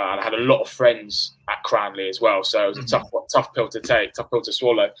 And I had a lot of friends at Cranley as well, so it was a tough pill to take, tough pill to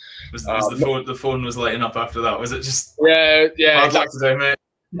swallow. Was the phone was lighting up after that? Was it just yeah, exactly. Today, mate?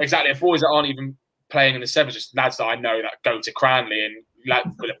 Exactly. And boys that aren't even playing in the sevens, just lads that I know that go to Cranley, and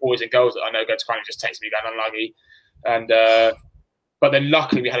the boys and girls that I know go to Cranley just text me going unlucky. And but then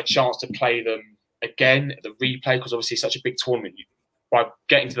luckily we had a chance to play them again at the replay, because obviously it's such a big tournament. By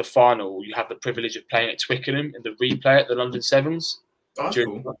getting to the final, you have the privilege of playing at Twickenham in the replay at the London Sevens. That's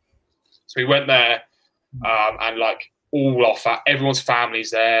cool. So we went there, and like everyone's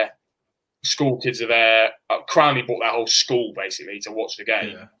family's there, school kids are there. Cranley brought their whole school basically to watch the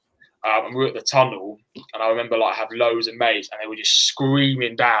game. Yeah. And we were at the tunnel, and I remember like I had loads of mates, and they were just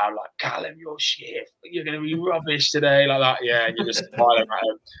screaming down like, "Callum, you're shit. You're going to be rubbish today," like that. Yeah, and you're just smiling at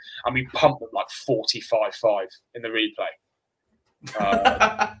them. And we pumped them like 45-5 in the replay.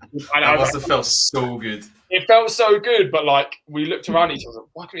 That must have felt so good. It felt so good, but like we looked around each other, like,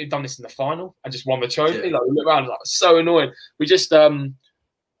 why couldn't we have done this in the final and just won the trophy? Yeah. Like we looked around, like so annoying. We just I can't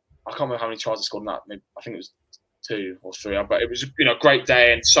remember how many tries I scored in that. Maybe, I think it was 2 or 3, but it was a great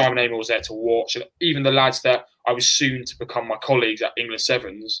day, and Simon Amell was there to watch, and even the lads that I was soon to become my colleagues at England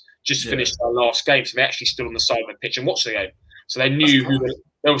Sevens just finished their last game, so they actually stood on the side of the pitch and watched the game. So they knew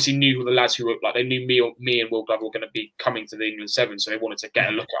they obviously knew who the lads who were like. They knew me and Will Glover were going to be coming to the England Sevens, so they wanted to get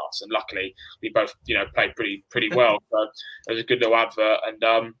a look at us. And luckily, we both played pretty well. So it was a good little advert. And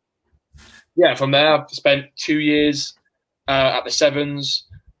from there, I've spent 2 years at the Sevens.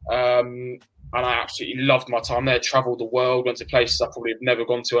 And I absolutely loved my time there. Travelled the world, went to places I probably have never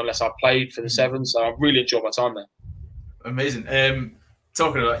gone to unless I played for the Sevens. So I really enjoyed my time there. Amazing.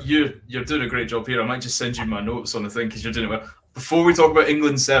 Talking about you're doing a great job here. I might just send you my notes on the thing because you're doing it well. Before we talk about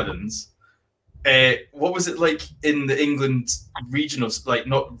England Sevens, what was it like in the England regionals, like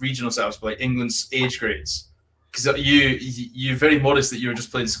not regional setups, but like England's age grades? Because you're very modest that you were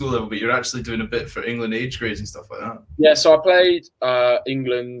just playing school level, but you're actually doing a bit for England age grades and stuff like that. Yeah, so I played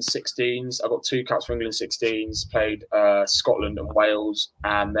England 16s. I got 2 caps for England 16s. Played Scotland and Wales,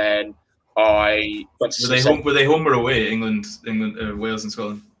 and then I went to. Were they home or away? England, Wales, and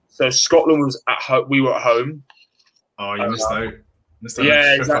Scotland. So Scotland was at home. We were at home. Oh, you missed out.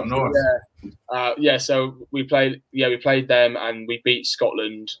 Yeah, exactly. Yeah. So we played. Yeah, we played them, and we beat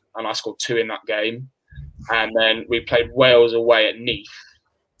Scotland, and I scored 2 in that game. And then we played Wales away at Neath.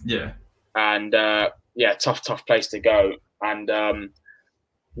 Yeah. And tough place to go. And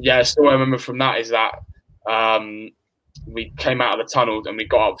still I remember from that is that we came out of the tunnel and we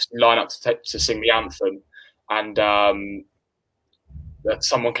got up, line up to sing the anthem, and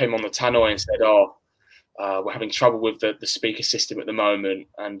someone came on the tannoy and said, we're having trouble with the speaker system at the moment,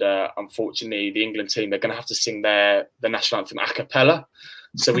 and unfortunately the England team, they're going to have to sing the national anthem a cappella.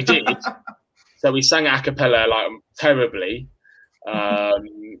 So we did. So we sang a cappella like terribly,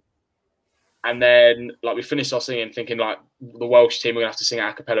 and then like we finished our singing, thinking like the Welsh team were gonna have to sing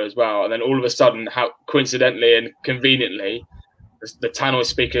a cappella as well. And then all of a sudden, how coincidentally and conveniently, the tannoy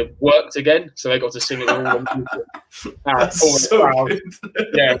speaker worked again, so they got to sing it all. That's so good.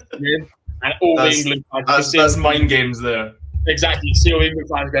 Yeah, and all the England fans. That's mind games there. Exactly. You see all the England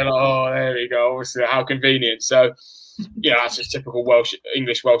fans going, "Oh, there we go." Obviously, how convenient. So. That's just typical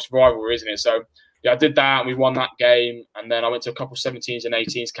English-Welsh rivalry, isn't it? So, I did that, and we won that game. And then I went to a couple of 17s and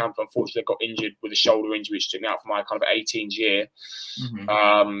 18s camp. Unfortunately, I got injured with a shoulder injury, which took me out for my kind of 18s year.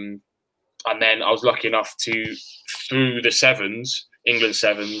 Mm-hmm. And then I was lucky enough to, through the sevens, England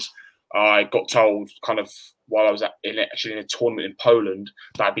Sevens, I got told kind of while I was in a tournament in Poland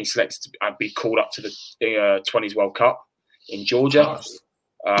that I'd been selected I'd be called up to the 20s World Cup in Georgia.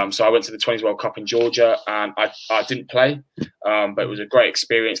 So I went to the 20s World Cup in Georgia, and I didn't play, but it was a great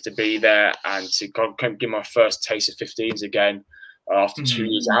experience to be there and to give my first taste of 15s again after 2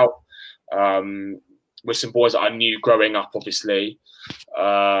 years out, with some boys that I knew growing up, obviously.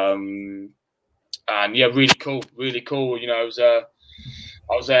 And really cool.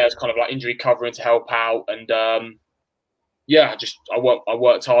 I was there as kind of like injury covering to help out, and I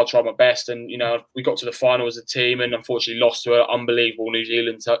worked hard, tried my best, and we got to the final as a team, and unfortunately lost to an unbelievable New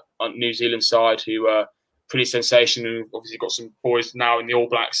Zealand side who were pretty sensational. Obviously got some boys now in the All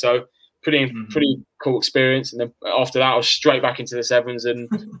Blacks, so pretty cool experience. And then after that, I was straight back into the sevens and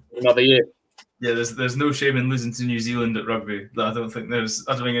another year. Yeah, there's no shame in losing to New Zealand at rugby. I don't think anybody's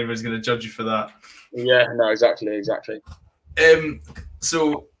going to judge you for that. Yeah, no, exactly.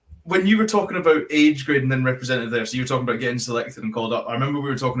 So when you were talking about age grade and then represented there, so you were talking about getting selected and called up. I remember we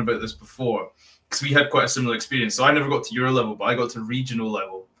were talking about this before because we had quite a similar experience. So I never got to your level, but I got to regional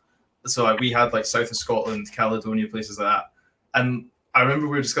level. So we had like south of Scotland, Caledonia, places like that. And I remember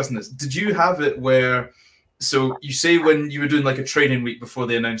we were discussing this. Did you have it where? So you say when you were doing like a training week before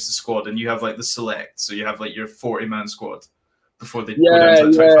they announced the squad, and you have like the select, so you have like your 40-man squad before they go down to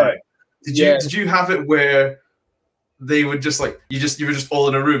like 25. Did you have it where they would just like you were just all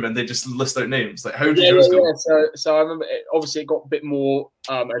in a room and they just list out names? Like how did yours go? Yeah. So I remember obviously it got a bit more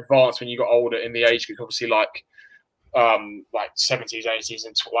advanced when you got older in the age group. Obviously like 70s, 80s,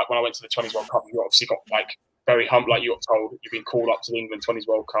 and like when I went to the 20s World Cup, you obviously got like very like you got told you've been called up to the England 20s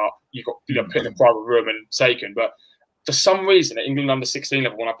World Cup. You got put in a private room and taken. But for some reason at England under 16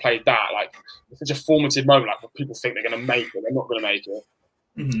 level, when I played that, like it's such a formative moment. Like when people think they're going to make it, they're not going to make it.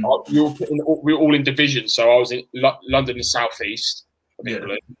 Mm-hmm. We were all in divisions, so I was in London and South East of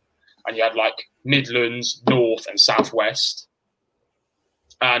England, and you had like Midlands, North, and South West.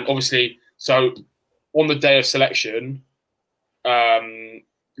 And obviously, so on the day of selection, London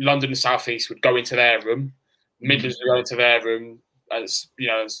and South East would go into their room. Midlands would go into their room, and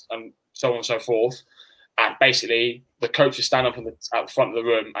and so on and so forth. And basically, the coach would stand up at the front of the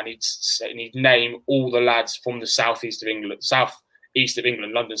room, and he'd name all the lads from the southeast of England,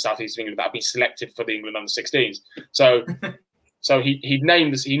 London, southeast of England that have been selected for the England under 16s. So he'd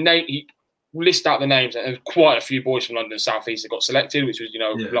list out the names, and quite a few boys from London southeast that got selected, which was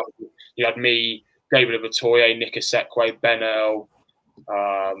you had me, David Abatoye, Nick Asekwe, Ben Earl.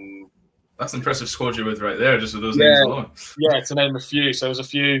 That's an impressive squad you're with right there, just with those names alone. Yeah, to name a few. So there's a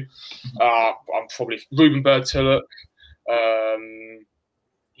few. I'm probably Ruben Bird-Tulloch.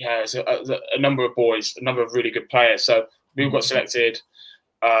 There's a number of boys, a number of really good players. So we all got selected.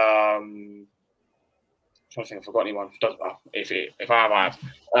 I'm trying to think if I forgot anyone. If I have.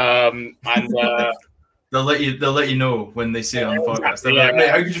 And they'll let you know when they see it on the podcast. They'll be like, mate,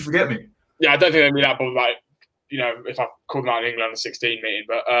 how could you forget me? Yeah, I don't think they'll be that bothered. Like, if I called them out in England under 16 meeting,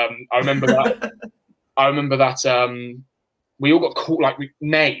 but I remember that. We all got called, like we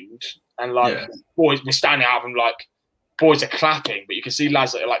named, and like boys were standing out and like boys are clapping, but you can see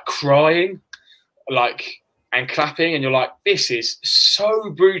lads that are like crying, like and clapping, and you're like, this is so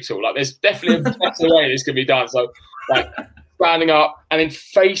brutal. Like, there's definitely a better way this can be done. So, like standing up and then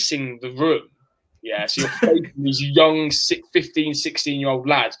facing the room. Yeah, so you're facing these young 15, 16-year-old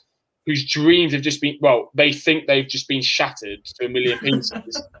lads whose dreams have just been, they think they've just been shattered to a million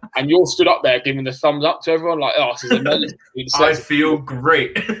pieces. And you're stood up there giving the thumbs up to everyone, like, oh, this is amazing. I feel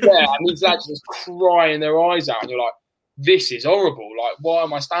great. Yeah, and these lads just crying their eyes out. And you're like, this is horrible. Like, why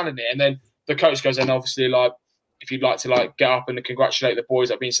am I standing here? And then the coach goes, and obviously, like, if you'd like to, like, get up and congratulate the boys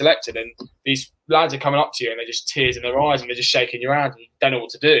that have been selected. And these lads are coming up to you and they're just tears in their eyes and they're just shaking your hand and you don't know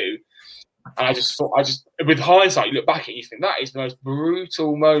what to do. And I just thought, with hindsight, you look back and you think that is the most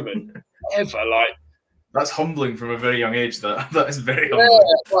brutal moment ever. Like, that's humbling from a very young age. That is very humbling.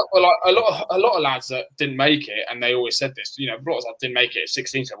 Yeah, well, like a lot of lads that didn't make it, and they always said this. A lot of lads that didn't make it at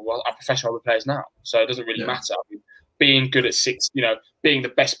 16 are professional players now, so it doesn't really matter. I mean, being good at being the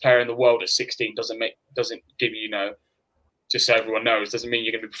best player in the world at 16 doesn't give you, just so everyone knows, doesn't mean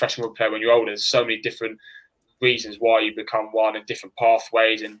you're going to be a professional player when you're older. There's so many different reasons why you become one and different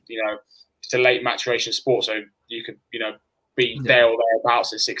pathways, and it's a late maturation sport, so you could be there or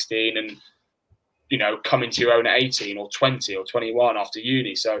thereabouts at 16 and come into your own at 18 or 20 or 21 after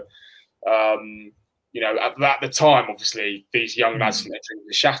uni. So at the time, obviously these young lads think their dreams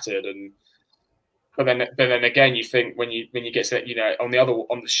are shattered, but then again, you think when you get to on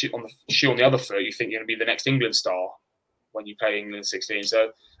the shoe on the other foot, you think you're going to be the next England star when you play England 16.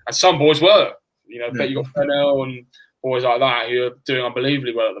 So, and some boys were, but you got Fennell and boys like that who are doing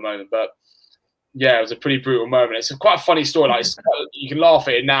unbelievably well at the moment. But yeah, it was a pretty brutal moment. It's quite a funny story. Like, you can laugh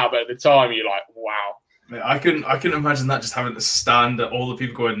at it now, but at the time you're like, wow. Yeah, I couldn't imagine that, just having to stand at all the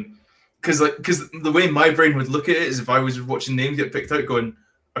people going, because the way my brain would look at it is if I was watching names get picked out, going,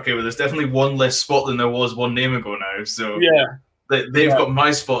 okay, well, there's definitely one less spot than there was one name ago now. So yeah, they've got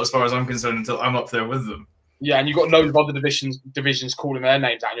my spot as far as I'm concerned until I'm up there with them. Yeah, and you've got loads of other divisions calling their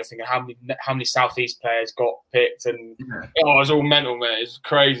names out, and you're thinking how many Southeast players got picked, and it was all mental, man. It's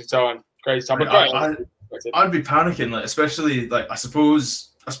crazy time. Crazy time. I'd be panicking, like, especially like I suppose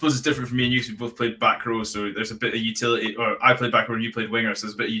it's different for me and you, because we both played back row, so there's a bit of utility. Or I played back row and you played winger, so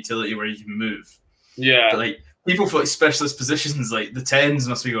there's a bit of utility where you can move. Yeah. But like people for like specialist positions, like the 10s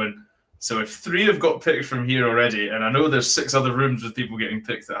must be going, So if 3 have got picked from here already, and I know there's 6 other rooms with people getting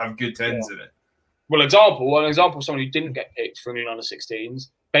picked that have good 10s in it. Well, an example of someone who didn't get picked from the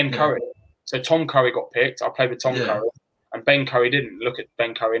under-16s, Ben Curry. So Tom Curry got picked. I played with Tom Curry, and Ben Curry didn't. Look at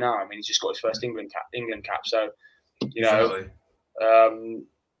Ben Curry now. I mean, he's just got his first England cap. So, you know,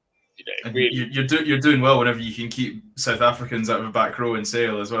 really, you're doing well whenever you can keep South Africans out of a back row in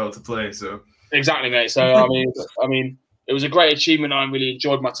Sale as well to play. So exactly, mate. So I mean, it was a great achievement. I really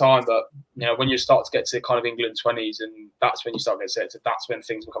enjoyed my time, but you know, when you start to get to kind of England 20s, and that's when you start getting set. That's when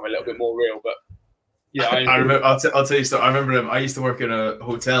things become a little bit more real. But yeah, I remember. I'll tell you. So I remember I used to work in a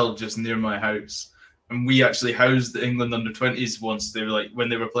hotel just near my house, and we actually housed the England under-20s once. They were like when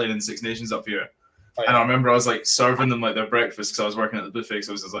they were playing in the Six Nations up here. Oh, yeah. And I remember I was like serving them like their breakfast because I was working at the buffet,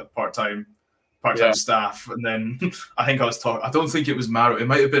 so I was just like part-time staff. And then I think I was talking. I don't think it was Maro. It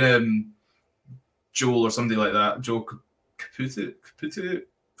might have been Joel or somebody like that. Joel Caputi.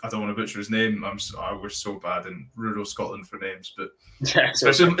 I don't want to butcher his name. We're so bad in rural Scotland for names, but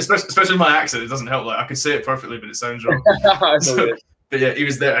especially my accent, it doesn't help. Like I could say it perfectly, but it sounds wrong. But yeah, he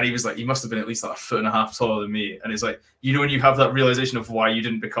was there, and he was like, he must have been at least like 1.5 feet taller than me. And it's like, you know, when you have that realization of why you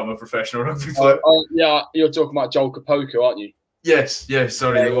didn't become a professional rugby player. Yeah, you're talking about Joel Capoco, aren't you? Yes.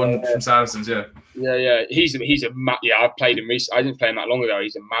 Sorry, the one from Saracens. Yeah. He's I played him recently. I didn't play him that long ago.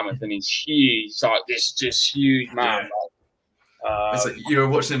 He's a mammoth, and he's huge. He's like this, just huge man. Yeah. It's like you were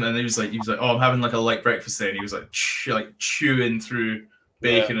watching him, and he was like, "Oh, I'm having like a light breakfast today," and he was like, chewing through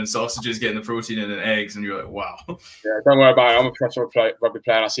bacon and sausages, getting the protein in and eggs, and you're like, "Wow." Yeah, don't worry about it. I'm a professional rugby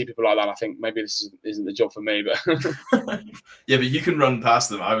player, and I see people like that. And I think maybe this isn't the job for me, but yeah, but you can run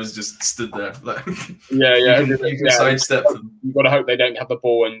past them. I was just stood there, like you can sidestep them. You've got to hope they don't have the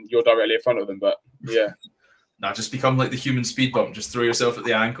ball and you're directly in front of them, but yeah. Now just become like the human speed bump. Just throw yourself at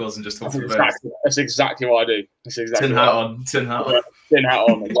the ankles and just hope for the best. That's exactly what I do. That's exactly tin hat on. Tin hat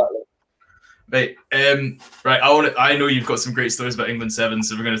on, exactly. Right, right. I know you've got some great stories about England Sevens,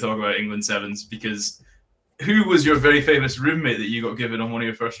 so we're going to talk about England Sevens because who was your very famous roommate that you got given on one of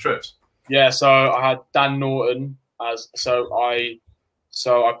your first trips? Yeah, so I had Dan Norton I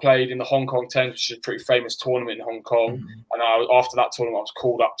played in the Hong Kong Tens, which is a pretty famous tournament in Hong Kong, and after that tournament, I was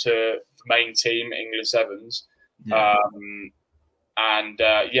called up to the main team, England Sevens. Yeah.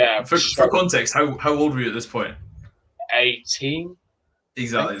 For context, how old were you at this point? 18.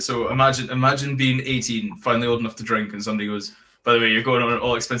 Exactly. So imagine being 18, finally old enough to drink, and somebody goes, "By the way, you're going on an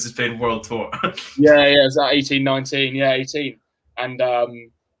all expenses paid world tour." Yeah, it's like 18, 19. Yeah, 18, and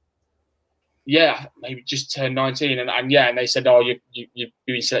maybe just turned 19, and they said, "Oh, you've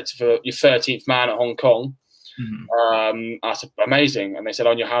been selected for your 13th man at Hong Kong." I said, "Amazing," and they said,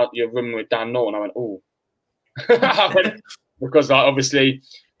 "Oh, you're rooming with Dan Norton." I went, "Oh." Because like, obviously,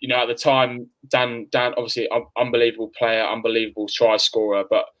 you know, at the time, Dan obviously unbelievable player, unbelievable try scorer,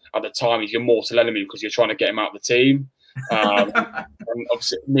 but at the time he's your mortal enemy because you're trying to get him out of the team. And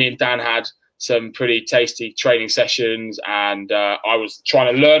obviously, me and Dan had some pretty tasty training sessions, and I was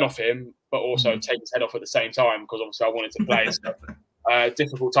trying to learn off him, but also take his head off at the same time because obviously I wanted to play. So,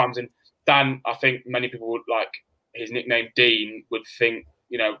 difficult times, and Dan, I think many people would like his nickname Dean would think.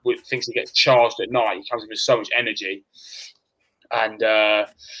 You know, thinks he gets charged at night. He comes in with so much energy, and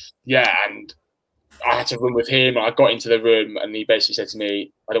and I had to room with him. I got into the room, and he basically said to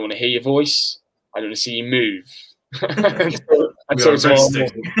me, "I don't want to hear your voice. I don't want to see you move." and I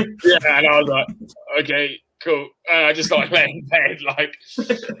was like, "Okay, cool." I just started laying in bed, like.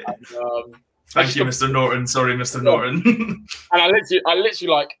 Thank you, Mr. Norton. Sorry, Mr. Norton. And I literally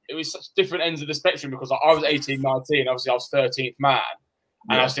like it was such different ends of the spectrum because I was 18, 19. Obviously, I was 13th man.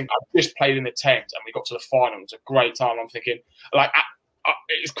 And I was thinking, I just played in the 10s and we got to the final. It was a great time. I'm thinking, like,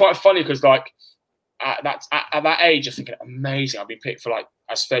 it's quite funny because, like, at that age, I'm thinking, amazing. I've been picked for, like,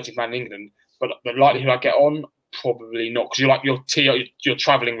 as 13th man in England. But the likelihood I get on, probably not. Because you're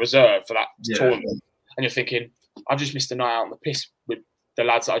travelling reserve for that tournament. And you're thinking, I've just missed a night out on the piss with the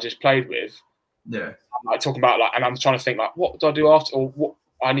lads that I just played with. Yeah. I'm like, talking about, like, and I'm trying to think, like, what do I do after? Or what?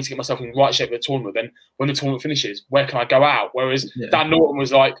 I need to get myself in the right shape for the tournament. Then when the tournament finishes, where can I go out? Whereas Dan Norton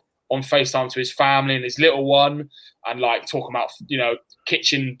was like on FaceTime to his family and his little one and like talking about, you know,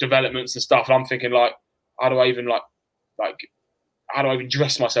 kitchen developments and stuff. And I'm thinking like, how do I even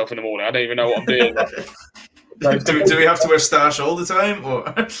dress myself in the morning? I don't even know what I'm doing. do we have to wear stash all the time? Or?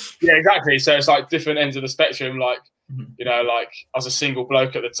 Yeah, exactly. So it's like different ends of the spectrum. Like, you know, like I was a single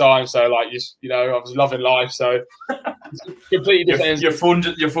bloke at the time, so like you know, I was loving life. So completely different. Your phone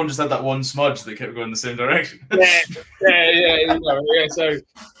just had that one smudge that kept going in the same direction. Yeah. So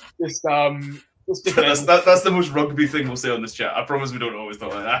just different. That's the most rugby thing we'll say on this chat. I promise we don't always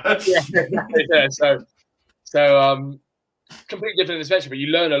talk like that. Yeah. So completely different in the spectrum, but you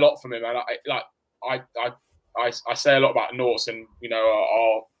learn a lot from him. And I say a lot about Norts and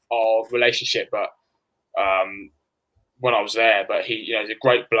our relationship, but when I was there, but he's a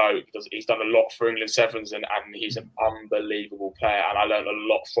great bloke. He's done a lot for England Sevens, and he's an unbelievable player. And I learned a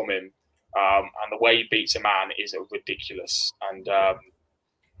lot from him. And the way he beats a man is ridiculous. And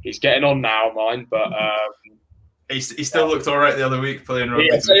he's getting on now, mine, but. He still looked all right the other week playing rugby.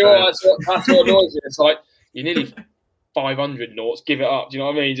 Yeah, tell you what, that's what annoys me. It's like, you nearly 500 Norts, give it up. Do you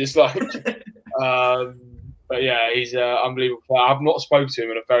know what I mean? Just like, but yeah, he's an unbelievable player. I've not spoken to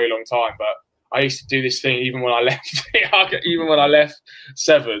him in a very long time, but I used to do this thing even when I left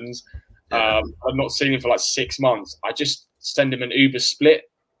Sevens. I've not seen him for like 6 months. I just send him an Uber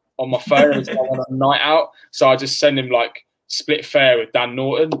split on my phone until I want a night out. So I just send him like split fare with Dan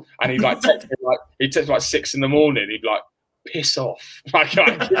Norton, and he'd like text me like 6 in the morning. He'd be like, piss off, like, go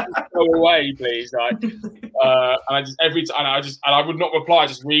away, please. Like, and I just every time, and I would not reply. I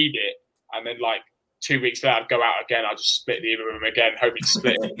just read it, and then like 2 weeks later, I'd go out again. I'd just split the Uber with him again, hope he'd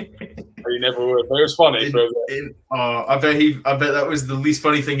split it. But he never would. But it was funny. I bet that was the least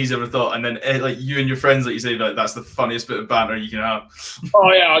funny thing he's ever thought. And then like you and your friends, like you say, like that's the funniest bit of banter you can have.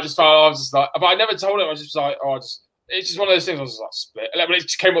 Oh yeah, I was just like, but I never told him. I was just like, it's just one of those things. I was just like, split. And when it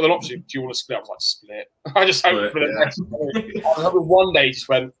just came with an option, do you want to split? I was like, split. I just hoped for the best. I remember one day he just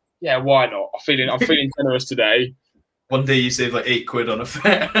went, yeah, why not? I'm feeling generous today. One day you save like £8 on a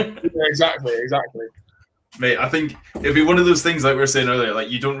fare. Yeah, exactly. Mate, I think it'd be one of those things like we were saying earlier, like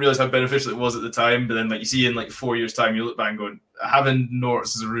you don't realise how beneficial it was at the time, but then like you see in like 4 years' time, you look back and go, having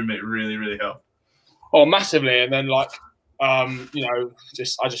Norts as a roommate really, really helped. Oh, massively. And then like, I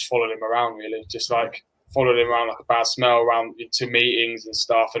just followed him around really, just like followed him around like a bad smell around to meetings and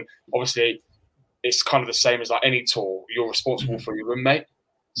stuff. And obviously it's kind of the same as like any tour. You're responsible for your roommate.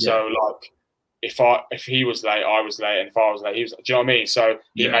 Yeah. So like if he was late, I was late, and if I was late, he was. Do you know what I mean? So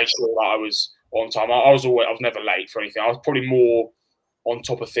he made sure that I was on time. I was never late for anything. I was probably more on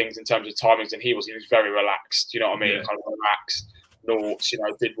top of things in terms of timings than he was. He was very relaxed. Do you know what I mean? Yeah. Kind of relaxed. Norts,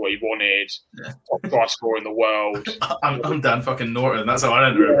 did what he wanted. Yeah. Top try scorer in the world. I'm Dan fucking Norton. That's how I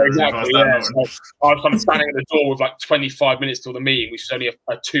ended up. Exactly. Yeah. So I was kind of standing at the door with like 25 minutes till the meeting, which was only a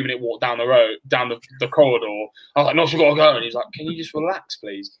 2-minute walk down the road, down the corridor. I was like, "No, we've got to go," and he's like, "Can you just relax,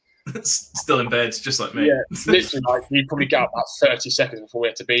 please?" Still in bed, just like me. Yeah, literally, like he'd probably get up about 30 seconds before we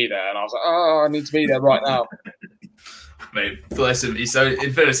had to be there, and I was like, "Oh, I need to be there right now." Mate, bless him. In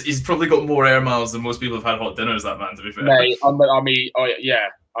fairness, he's probably got more air miles than most people have had hot dinners. That man, to be fair. Mate, I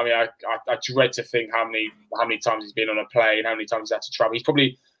dread to think how many times he's been on a plane, how many times he's had to travel.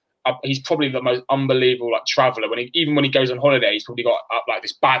 He's probably the most unbelievable like traveller. Even when he goes on holiday, he's probably got like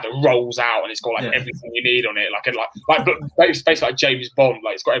this bag that rolls out and it's got like everything you need on it, like it's basically like James Bond.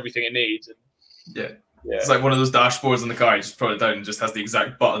 Like it's got everything it needs. And, yeah, it's like one of those dashboards in the car. You just put it down and just has the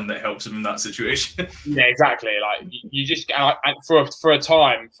exact button that helps him in that situation. Yeah, exactly. Like you just for a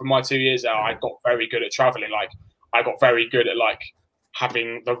time, for my 2 years there, I got very good at traveling. Like I got very good at like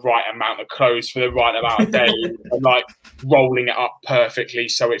having the right amount of clothes for the right amount of days and like rolling it up perfectly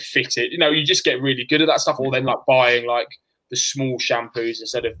so it fitted. You just get really good at that stuff. Or then like buying like the small shampoos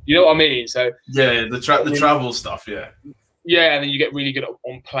instead of, you know what I mean? So yeah, the travel stuff. Yeah, and then you get really good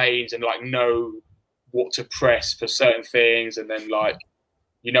on planes and like know what to press for certain things, and then like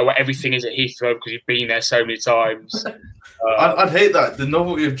where everything is at Heathrow because you've been there so many times. I'd hate that. The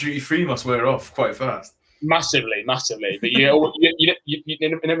novelty of duty free must wear off quite fast. Massively. But you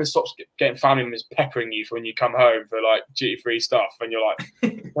never stops getting family members peppering you for when you come home for like duty free stuff, and you're like, I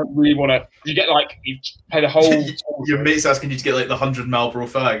don't really want to. You get like you pay the whole. Your mate's asking you to get like the 100 Marlboro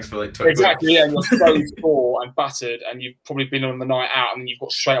fags for like 20. Exactly, yeah. And you're so sore and battered, and you've probably been on the night out, and then you've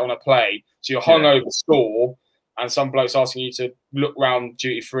got straight on a plane, so you're hungover, sore, and some bloke's asking you to look round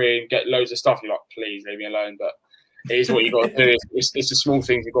duty free and get loads of stuff. And you're like, please leave me alone, but. It is what you got to do. It's the small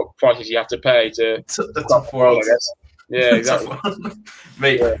things. You've got prices you have to pay to. The tough world, I guess. Yeah, exactly.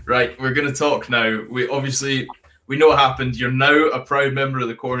 Mate, right. We're going to talk now. We know what happened. You're now a proud member of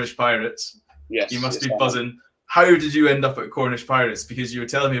the Cornish Pirates. Yes. You must be buzzing. How did you end up at Cornish Pirates? Because you were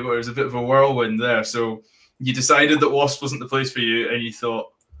telling me about it was a bit of a whirlwind there. So you decided that Wasps wasn't the place for you, and you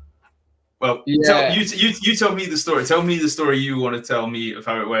thought, well, you tell me the story. Tell me the story you want to tell me of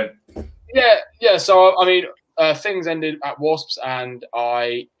how it went. Yeah. So I mean. Things ended at Wasps, and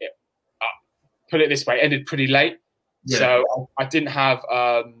I put it this way, ended pretty late. Yeah. So I didn't have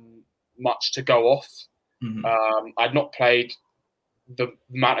much to go off. Mm-hmm. I'd not played the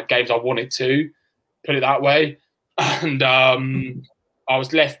amount of games I wanted to, put it that way. And I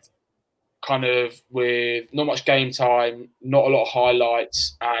was left kind of with not much game time, not a lot of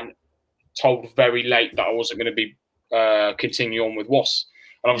highlights, and told very late that I wasn't going to be continue on with WAS.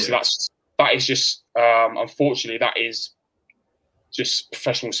 And obviously that is just unfortunately that is just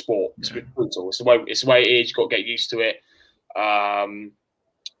professional sport. It's brutal. It's the way it is. You've got to get used to it.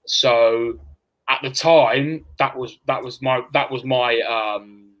 So at the time, that was my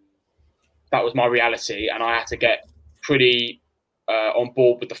reality, and I had to get pretty on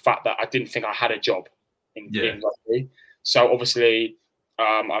board with the fact that I didn't think I had a job in rugby. So obviously,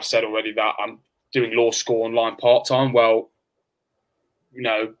 I've said already that I'm doing law school online part time. Well,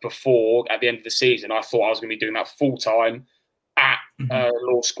 before at the end of the season, I thought I was going to be doing that full time at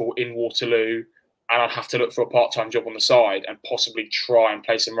law school in Waterloo, and I'd have to look for a part time job on the side and possibly try and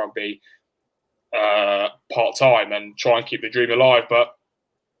play some rugby part time and try and keep the dream alive. But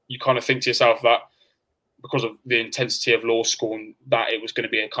you kind of think to yourself that because of the intensity of law school, that it was going to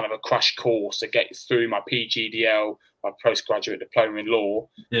be a kind of a crash course to get through my PGDL, my postgraduate diploma in law.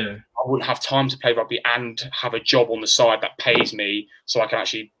 Yeah, I wouldn't have time to play rugby and have a job on the side that pays me, so I can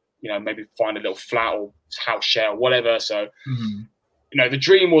actually, maybe find a little flat or house share or whatever. So, the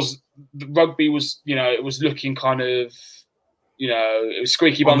dream was rugby was, it was looking kind of, it was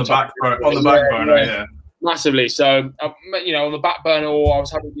squeaky bum on the back burner, yeah. Massively. So, on the back burner, or I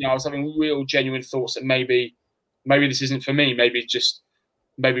was having real genuine thoughts that maybe this isn't for me. Maybe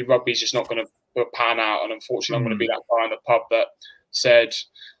rugby's just not going to pan out. And unfortunately, I'm going to be that guy in the pub that said,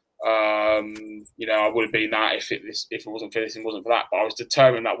 I would have been that if it wasn't for this and wasn't for that. But I was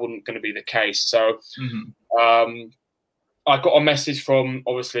determined that wasn't going to be the case. So, I got a message from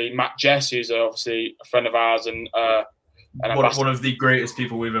obviously Matt Jess, who's obviously a friend of ours and one of the greatest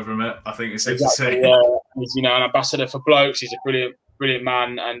people we've ever met, I think it's safe to say. He's, an ambassador for blokes. He's a brilliant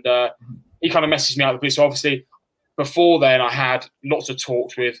man. And he kind of messaged me out of the blue. So obviously before then I had lots of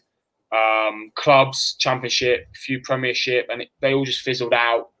talks with clubs, championship, a few premiership, and they all just fizzled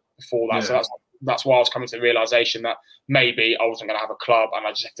out before that. So that's why I was coming to the realisation that maybe I wasn't going to have a club and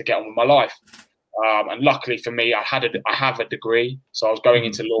I just have to get on with my life. And luckily for me, I have a degree. So I was going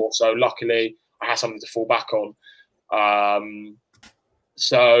into law. So luckily I had something to fall back on.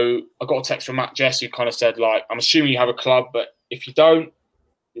 So I got a text from Matt Jess who kind of said, like, I'm assuming you have a club, but if you don't,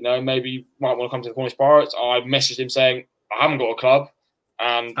 maybe you might want to come to the Cornish Pirates. I messaged him saying, I haven't got a club.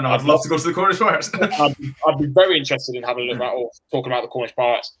 And I'd love to go to the Cornish Pirates. I'd be very interested in having a look at or talking about the Cornish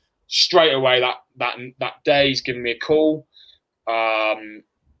Pirates. Straight away that day, he's given me a call. And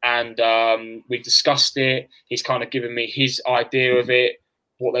we discussed it. He's kind of given me his idea of it,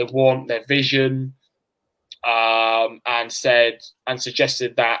 what they want, their vision. And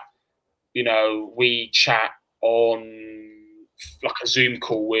suggested that, we chat on like a Zoom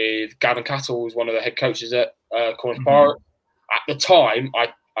call with Gavin Cattle, who's one of the head coaches at Cornish Pirates. At the time,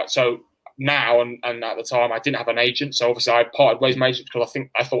 so now and at the time, I didn't have an agent. So obviously I parted ways with my agent because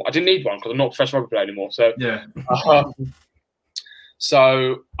I thought I didn't need one because I'm not a professional rugby player anymore. So yeah.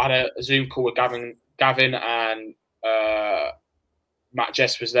 So I had a Zoom call with Gavin and Matt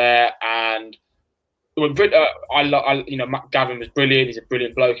Jess was there, and Gavin was brilliant. He's a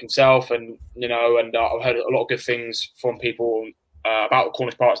brilliant bloke himself, and I've heard a lot of good things from people about the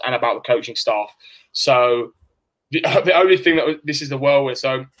Cornish Pirates and about the coaching staff. So the only thing this is the whirlwind.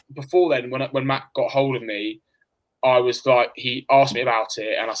 So before then, when Matt got hold of me, I was like, he asked me about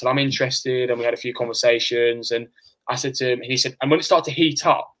it, and I said I'm interested, and we had a few conversations, and I said to him, and he said, and when it started to heat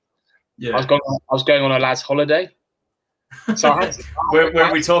up, I was going on a lad's holiday. So where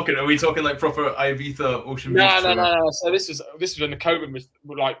are we talking? Are we talking like proper Ibiza, Ocean Beach? No. So this was when the COVID was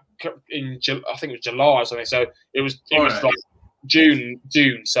like in I think it was July or something. So it was like June.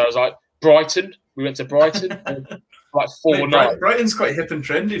 So I was like Brighton. We went to Brighton like 4 nights. Brighton's quite hip and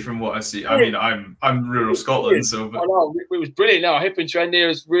trendy from what I see. I mean, I'm rural Scotland, so. But... I know it was brilliant. No, hip and trendy. It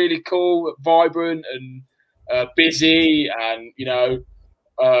was really cool, vibrant, and busy, and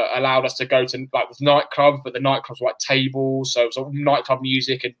allowed us to go to like nightclubs, but the nightclubs were like tables, so it was all nightclub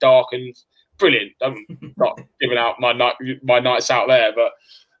music and dark and brilliant. I'm not giving out my nights out there, but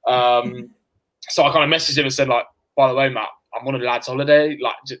so I kind of messaged him and said, like, by the way, Matt, I'm on a lad's holiday.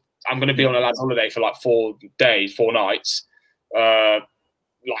 Like, I'm going to be on a lad's holiday for like 4 days, 4 nights.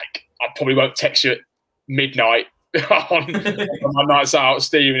 Like, I probably won't text you at midnight on my nights out,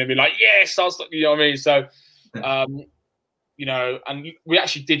 Steve, and be like, yes, I was, you know what I mean? So. And we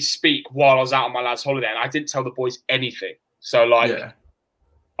actually did speak while I was out on my lad's holiday, and I didn't tell the boys anything. So, I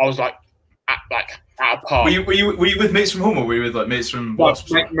was like at a pub. Were you with mates from home, or were you with like mates from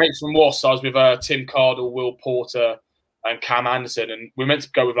Wasps? Mates from Wasps. I was with Tim Cardle, Will Porter, and Cam Anderson, and we were meant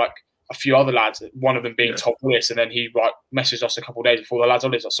to go with like a few other lads, one of them being Tom Willis, and then he like messaged us a couple of days before the lads'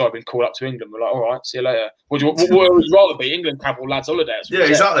 holidays. Like, sorry, I've been called up to England. We're like, all right, see you later. What would you rather be, England have or lads' holidays? Yeah,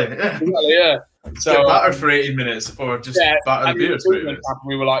 exactly. Yeah. So get battered for 18 minutes, or just batter the beers for 8 minutes.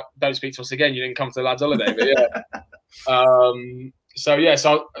 We were like, don't speak to us again. You didn't come to the lads' holiday. But so there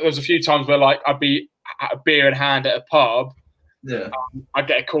was a few times where like I'd be at a beer in hand at a pub. Yeah. I'd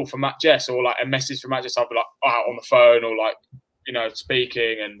get a call from Matt Jess or like a message from Matt Jess. I'd be like out on the phone or like,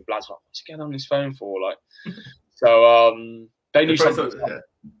 speaking, and the lads were like, what's he getting on his phone for? Like, so they knew something.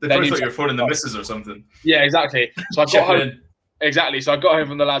 They probably thought you were phoning the missus or something. Yeah, exactly. So I got home. Exactly. So I got home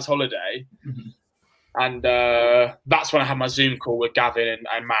from the lads' holiday, and that's when I had my Zoom call with Gavin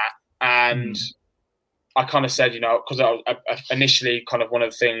and Matt, and I kind of said, because I initially kind of one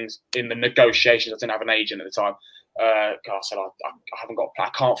of the things in the negotiations, I didn't have an agent at the time. I said I haven't got. I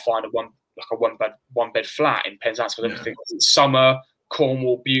can't find a one bed flat in Penzance because everything. It's summer,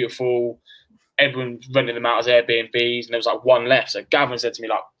 Cornwall, beautiful. Everyone's renting them out as Airbnbs, and there was like one left. So Gavin said to me,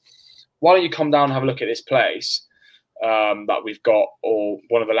 like, why don't you come down and have a look at this place that we've got, or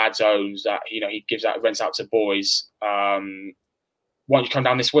one of the lads owns that he rents out to boys. Why don't you come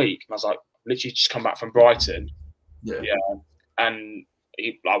down this week? And I was like, literally just come back from Brighton. Yeah. And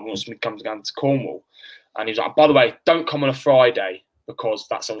he wants me to come down to Cornwall. And he was like, by the way, don't come on a Friday because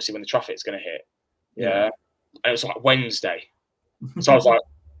that's obviously when the traffic's going to hit. Yeah. And it was like Wednesday. So I was like,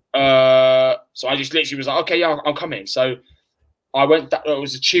 so I just literally was like, okay, yeah, I'll come in. So I went, it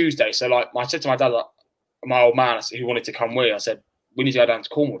was a Tuesday. So like I said to my dad, like, my old man who wanted to come with, I said, we need to go down to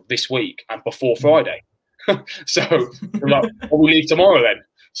Cornwall this week and before Friday. So we were like, well, we'll leave tomorrow then.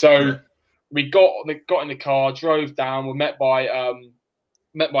 So we got in the car, drove down, we met by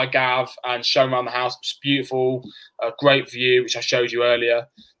Gav and shown around the house. It's beautiful, a great view, which I showed you earlier.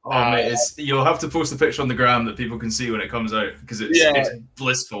 Oh, mate, you'll have to post a picture on the gram that people can see when it comes out because it's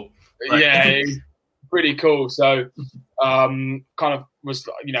blissful. Like, it's pretty cool. So, kind of was,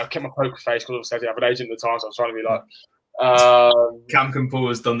 kept my poker face because obviously I didn't have an agent at the time, so I was trying to be like, Cam Campo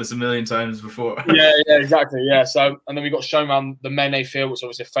has done this a million times before. yeah, exactly. Yeah. So, and then we got shown around the Mene Field, which is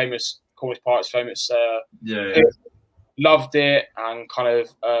obviously a famous Cornish Pirates, famous. Loved it, and kind of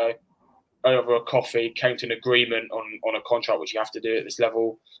over a coffee came to an agreement on a contract which you have to do at this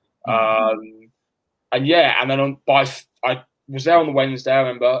level. And then I was there on the Wednesday, I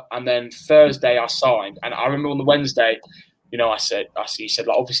remember, and then Thursday I signed. And I remember on the Wednesday, he said,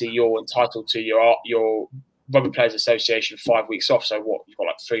 like, obviously you're entitled to your Rugby Players Association 5 weeks off. So what? You've got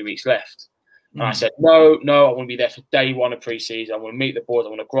like 3 weeks left. And I said, no, I want to be there for day one of pre-season. I want to meet the boys. I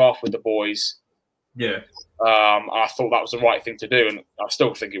want to graft with the boys. Yeah. I thought that was the right thing to do, and I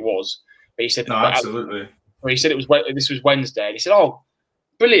still think it was. But he said, no, absolutely. He said this was Wednesday, and he said, "Oh,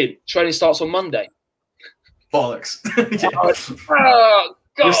 brilliant! Training starts on Monday." Bollocks! Oh,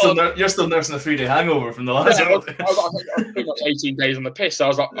 God. You're still nursing a 3-day hangover from the last. I was pretty much 18 days on the piss. So I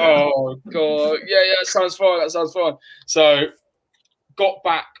was like, "Oh God, yeah, that sounds fine. That sounds fine." So got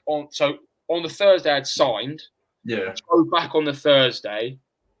back on. So on the Thursday, I'd signed. Yeah. Drove back on the Thursday,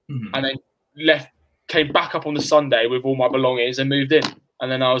 and then came back up on the Sunday with all my belongings and moved in. And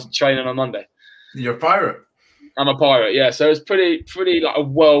then I was training on Monday. You're a pirate. I'm a pirate, yeah. So it's pretty like a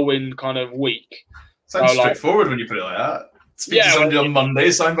whirlwind kind of week. Sounds straightforward when you put it like that. Speak to somebody on Monday,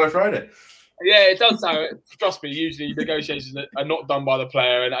 signed by Friday. Yeah, it does sound. Trust me. Usually negotiations are not done by the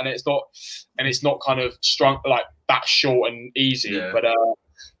player, and it's not kind of strong like that short and easy. Yeah. But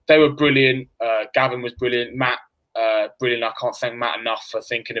they were brilliant. Gavin was brilliant. Matt, brilliant. I can't thank Matt enough for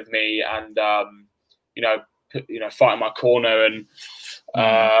thinking of me and fighting my corner. And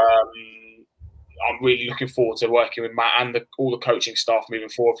I'm really looking forward to working with Matt and all the coaching staff moving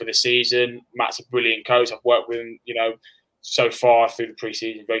forward for the season. Matt's a brilliant coach. I've worked with him, so far through the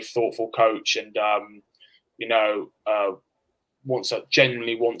pre-season. Very thoughtful coach, and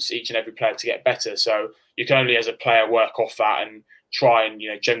genuinely wants each and every player to get better. So you can only, as a player, work off that and try and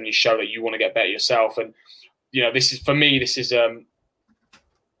genuinely show that you want to get better yourself. And this is for me. This is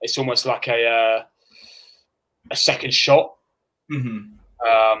it's almost like a second shot.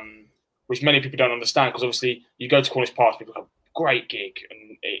 Which many people don't understand, because obviously you go to Cornish Park, people go, great gig,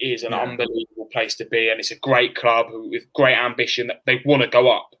 and it is an unbelievable place to be, and it's a great club with great ambition that they want to go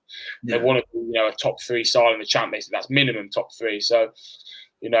up. They want to be, a top 3 side in the Champions League. That's minimum top 3. So,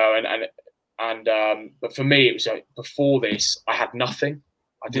 but for me, it was like, before this, I had nothing.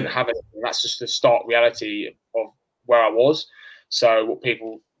 I didn't have anything. That's just the stark reality of where I was. So what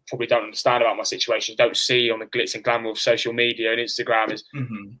people probably don't understand about my situation, don't see on the glitz and glamour of social media and Instagram is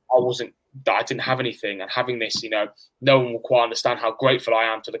I didn't have anything, and having this, no one will quite understand how grateful I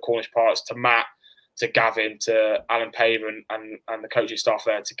am to the Cornish Pirates, to Matt, Gavin, to Alan Paver and the coaching staff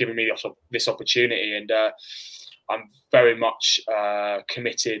there to giving me this opportunity. And I'm very much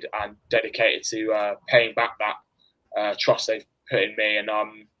committed and dedicated to paying back that trust they've put in me. And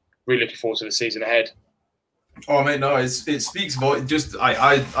I'm really looking forward to the season ahead. Oh mate, no, it speaks volumes. Just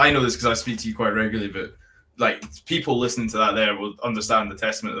I know this because I speak to you quite regularly, but like people listening to that there will understand the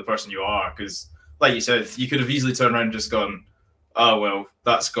testament of the person you are. Because like you said, you could have easily turned around and just gone, oh well,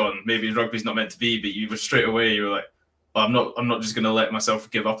 that's gone. Maybe rugby's not meant to be. But you were straight away. You were like, oh, I'm not just going to let myself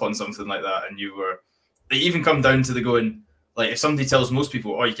give up on something like that. And you were. They even come down to the going, like if somebody tells most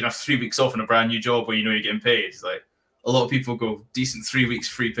people, oh, you can have 3 weeks off in a brand new job where you know you're getting paid. It's like a lot of people go decent 3 weeks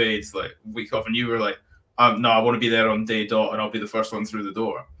free paid, like week off, and you were like, no, I want to be there on day dot, and I'll be the first one through the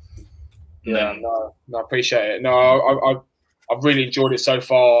door. Yeah, no, I appreciate it. No, I've really enjoyed it so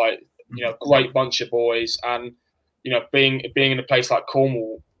far. You know, great bunch of boys, and you know, being in a place like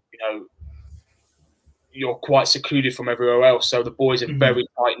Cornwall, you know, you're quite secluded from everywhere else. So the boys are very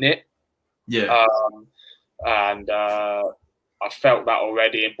tight knit. Yeah. And I felt that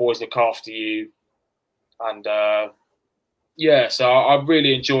already, and boys look after you, and yeah, so I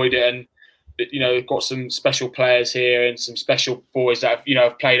really enjoyed it. And you know, got some special players here and some special boys that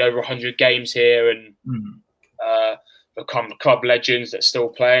have played over 100 games here and become club legends that are still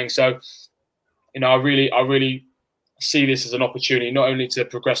playing. So you know, I really see this as an opportunity not only to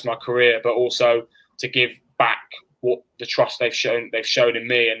progress my career but also to give back what the trust they've shown in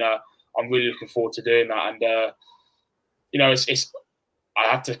me, and I'm really looking forward to doing that. And you know, it's I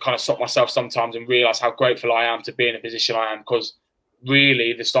have to kind of stop myself sometimes and realise how grateful I am to be in a position I am, because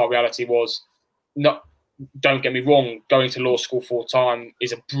really the Stark reality was, don't get me wrong, going to law school full time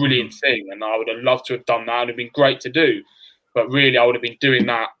is a brilliant thing, and I would have loved to have done that. It would have been great to do, but really I would have been doing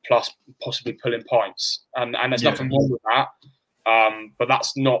that plus possibly pulling pints, and there's nothing wrong with that. But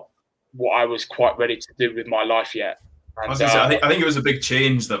that's not what I was quite ready to do with my life yet. And, I think it was a big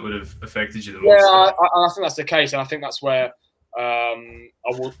change that would have affected you the most. Yeah, I think that's the case, and I think that's where I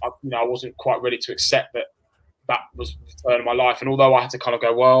wasn't quite ready to accept that was the turn of my life. And although I had to kind of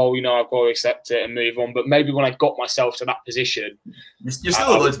go, well, you know, I've got to accept it and move on. But maybe when I got myself to that position, you're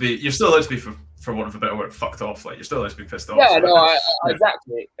still allowed to be. You're still allowed to be, for want of a better word, fucked off. Like you're still allowed to be pissed off. Yeah, no,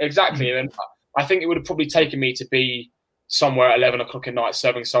 exactly. And I think it would have probably taken me to be somewhere at 11 o'clock at night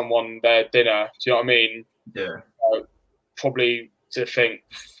serving someone their dinner. Do you know what I mean? Yeah. Probably to think,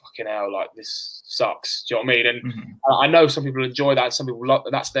 fucking hell, like this sucks. Do you know what I mean? And I know some people enjoy that, some people love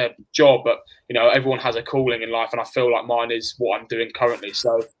that's their job, but you know, everyone has a calling in life, and I feel like mine is what I'm doing currently.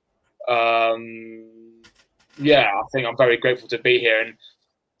 So yeah, I think I'm very grateful to be here,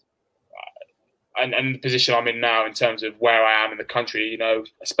 and the position I'm in now in terms of where I am in the country. You know,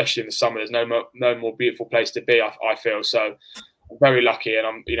 especially in the summer, there's no more beautiful place to be. I feel so. I'm very lucky, and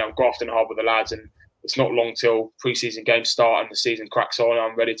I'm grafting hard with the lads, and it's not long till pre-season games start and the season cracks on.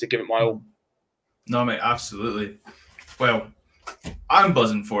 I'm ready to give it my all. No, mate, absolutely. Well, I'm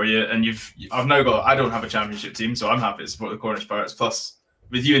buzzing for you, and I don't have a championship team, so I'm happy to support the Cornish Pirates. Plus,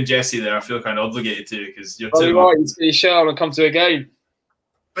 with you and Jesse there, I feel kind of obligated to, because you're two. Right, you see your shirt on and come to a game.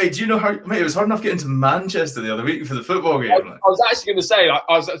 Mate, do you know how? Mate, it was hard enough getting to Manchester the other week for the football game. I was actually going to say, like,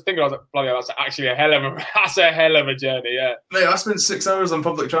 I was like, bloody hell, that's actually a hell of a journey, yeah. Mate, I spent 6 hours on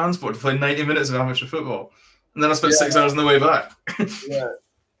public transport to play 90 minutes of amateur football, and then I spent 6 hours on the way back. Yeah,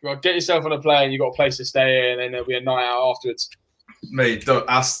 you got to get yourself on a plane. You got a place to stay in, and then there'll be a night out afterwards. Mate, don't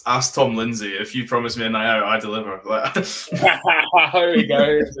ask Tom Lindsay. If you promise me a night out, I deliver. Like, here we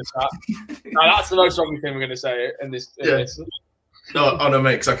go. Now, that's the most wrong thing we're going to say in this. No,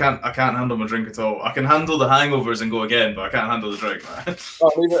 mate, because I can't handle my drink at all. I can handle the hangovers and go again, but I can't handle the drink, man.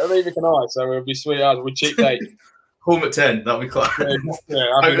 Oh, neither can I. So it'll be sweet as we cheap date. Home at 10. That'll be class.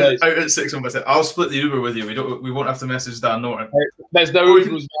 Out at 6 on my 10. I'll split the Uber with you. We won't have to message Dan Norton. There's no Ubers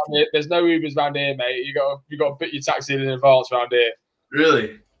around here. There's no Ubers around here, mate. You got to book your taxi in advance around here.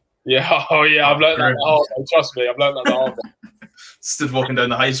 Really? Yeah. Oh yeah. I've learned that the hard way. Trust me, I've learned that the hard way. Stood walking down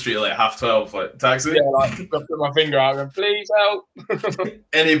the high street at like 12:30, like taxi. Yeah, like I put my finger out and please help.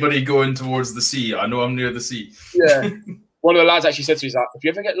 Anybody going towards the sea? I know I'm near the sea. Yeah. One of the lads actually said to me, like, if you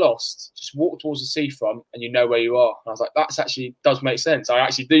ever get lost, just walk towards the seafront and you know where you are. And I was like, that's actually does make sense. I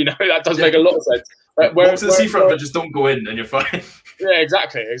actually do know that does make a lot of sense. Walk to the seafront, but just don't go in and you're fine. Yeah,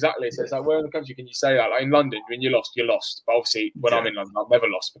 exactly. So it's like, where in the country can you say that? Like in London, when you're lost, you're lost. But obviously, when I'm in London, I'm never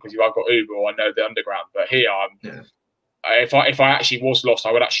lost because I've got Uber or I know the underground. But here, if I actually was lost,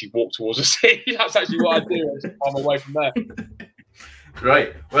 I would actually walk towards the sea. That's actually what I do. I'm away from there.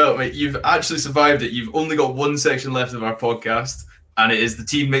 Right. Well, mate, you've actually survived it. You've only got one section left of our podcast, and it is the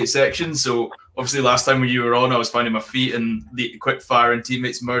teammate section. So obviously last time when you were on, I was finding my feet and the quick fire and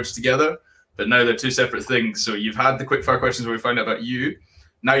teammates merged together. but now they're two separate things. So you've had the quickfire questions where we find out about you.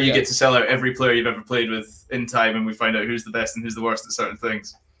 Now you get to sell out every player you've ever played with in time, and we find out who's the best and who's the worst at certain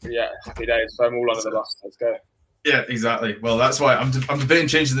things. Yeah, happy days. So I'm all under the bus. Let's go. Yeah, exactly. Well, that's why I'm debating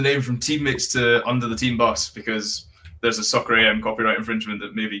changing the name from Teammates to Under the Team Bus, because there's a Soccer AM copyright infringement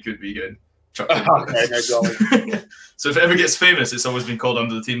that maybe could be good. Okay, no problem. So if it ever gets famous, it's always been called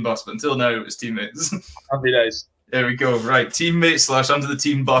Under the Team Bus, but until now it was Teammates. Happy days. There we go. Right, Teammates / Under the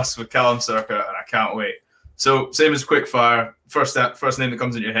Team Bus with Callum Circa, and I can't wait. So same as quickfire, first name that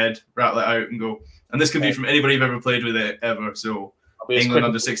comes in your head, rattle it out and go. And this could be from anybody you've ever played with it ever. So England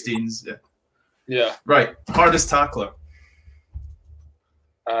under 16s. Yeah. Yeah. Right. Hardest tackler.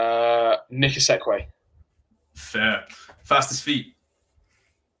 Nick Isekwe. Fair. Fastest feet.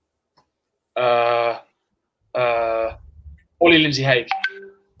 Ollie Lindsay Haig.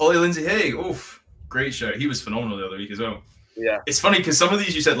 Ollie Lindsay Haig. Oof. Great show. He was phenomenal the other week as well. Yeah. It's funny because some of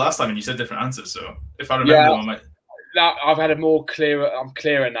these you said last time and you said different answers. So if I remember them, I might. Now I've had a more clearer. I'm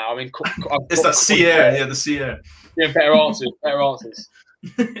clearer now. I mean, it's that Sierra. Yeah, the Sierra. Yeah, better answers. Better answers.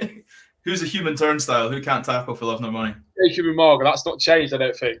 Who's a human turnstile? Who can't tackle for love nor money? Jacob Umaga. That's not changed, I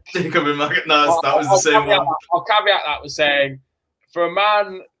don't think. Jacob Umaga. No, that was the same one. I'll caveat that with saying, for a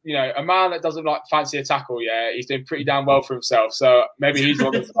man, a man that doesn't like fancy a tackle, he's doing pretty damn well for himself. So maybe he's the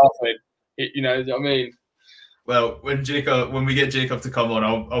one that's starting. You know what I mean? Well, when we get Jacob to come on,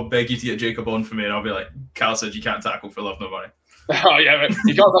 I'll beg you to get Jacob on for me, and I'll be like, Cal said you can't tackle for love nor money. Oh yeah, but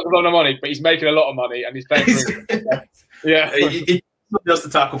he can't tackle for love nor money, but he's making a lot of money and he's paying for it. Yeah. He does the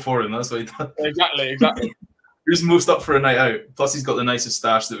tackle for him. That's what he does. Exactly. Who's most up for a night out? Plus, he's got the nicest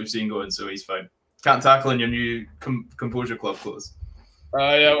stash that we've seen going, so he's fine. Can't tackle in your new Composure Club clothes.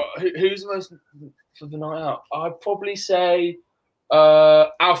 Who's most for the night out? I'd probably say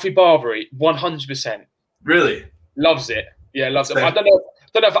Alfie Barbary, 100%. Really? Loves it. Yeah, loves it. I don't know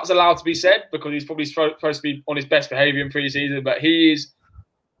if that's allowed to be said because he's probably supposed to be on his best behaviour in pre-season, but he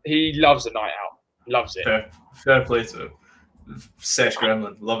loves a night out. Loves it. Fair play to him. Sesh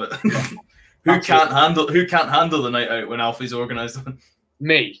Gremlin, love it. Who can't handle the night out when Alfie's organised one?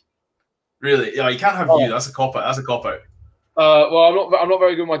 Me. Really? Yeah, you can't have you. That's a cop out. Well, I'm not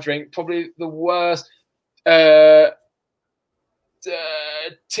very good with my drink. Probably the worst.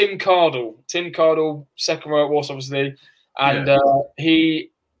 Tim Cardle, second row at Wasps, obviously, and he's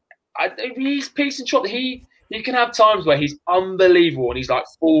peace and shot. He can have times where he's unbelievable and he's like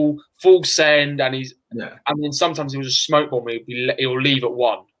full send, and and then sometimes he'll just smoke bomb me. He'll leave at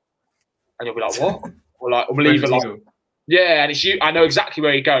 1, and you'll be like, what? Or like, we'll leave at like. Yeah, and it's you. I know exactly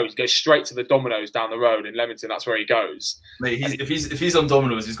where he goes. He goes straight to the Domino's down the road in Leamington. That's where he goes. Mate, if he's on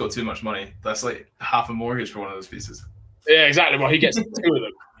Domino's, he's got too much money. That's like half a mortgage for one of those pieces. Yeah, exactly. Well, he gets 2 of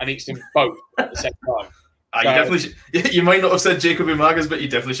them and eats them both at the same time. You definitely you might not have said Jacob Umaga's, but you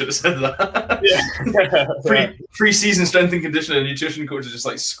definitely should have said that. Yeah. Pre-season strength and conditioning and nutrition coach is just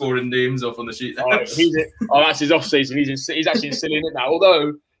like scoring names off on the sheet. That's his off season. He's actually instilling it now.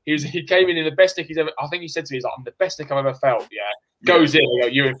 Although he came in the best nick he's ever. I think he said to me, "He's like, I'm the best nick I've ever felt." Yeah, goes in.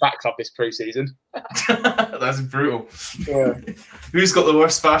 You're in Fat Club this pre-season. That's brutal. Yeah. Who's got the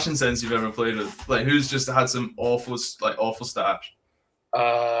worst fashion sense you've ever played with? Like, who's just had some awful stash?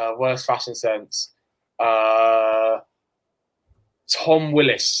 Worst fashion sense. Tom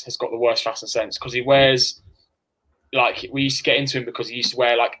Willis has got the worst fashion sense because he wears, like, we used to get into him because he used to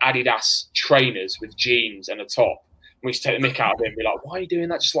wear like Adidas trainers with jeans and a top. We used to take the mick out of him and be like, why are you doing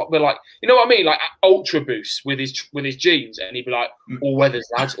that? Just like, we're like, you know what I mean? Like Ultra Boost with his jeans, and he'd be like, all weathers,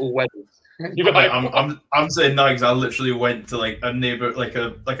 lads, all weathers. Like, I'm saying no because I literally went to like a neighbor, like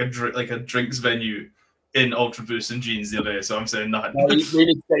a drinks venue in Ultra Boost and jeans the other day. So I'm saying no. We need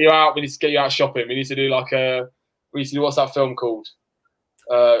to get you out. We need to get you out shopping. We need to do like what's that film called?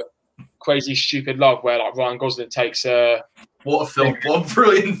 Crazy Stupid Love, where like Ryan Gosling takes What a film! What a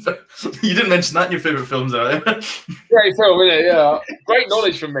brilliant film! You didn't mention that in your favourite films, are you? Great film, isn't it? Yeah, great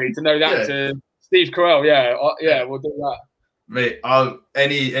knowledge from me to know that to Steve Carell. Yeah, we'll do that. Mate,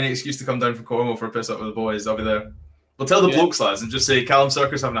 any excuse to come down from Cornwall for a piss up with the boys, I'll be there. We'll tell the blokes, lads, and just say Callum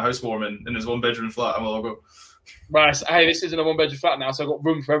Circa's having a housewarming in his 1-bedroom flat, and we'll all go. Right, hey, this isn't a 1-bedroom flat now, so I've got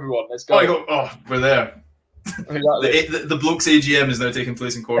room for everyone. Let's go. We're there. Exactly. The blokes AGM is now taking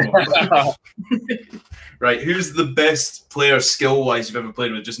place in Cornwall. Right, who's the best player skill-wise you've ever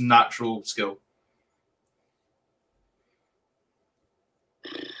played with? Just natural skill.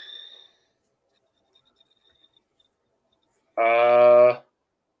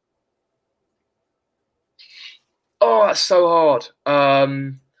 That's so hard.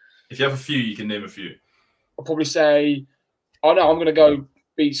 If you have a few, you can name a few. I'll probably say, I'm going to go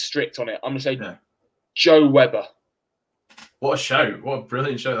be strict on it. I'm going to say Joe Webber. What a shout. What a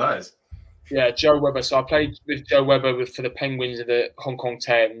brilliant shout that is. Yeah, Joe Webber. So I played with Joe Webber for the Penguins of the Hong Kong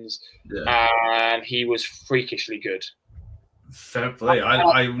Tens, and he was freakishly good. Fair play.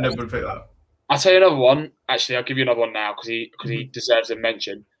 I never picked that. I'll tell you another one. Actually, I'll give you another one now because he deserves a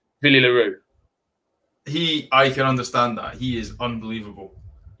mention. Billy LaRue. I can understand that. He is unbelievable.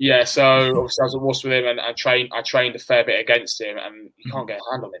 Yeah, so obviously I was at Wasps with him, and I trained a fair bit against him, and you can't get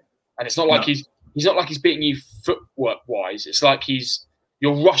a hand on him. And it's not like he's not like he's beating you footwork wise. It's like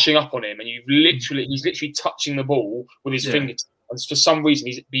you're rushing up on him, and he's literally touching the ball with his fingers. And for some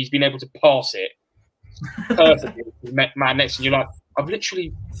reason, he's been able to pass it perfectly to the man next to you. You're like, I've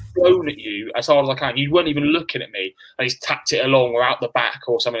literally thrown at you as hard as I can. You weren't even looking at me, and he's tapped it along or out the back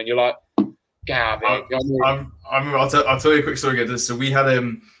or something. And you're like, Gabby. I'll tell you a quick story about this. So we had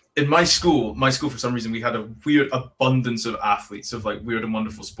in my school for some reason we had a weird abundance of athletes of like weird and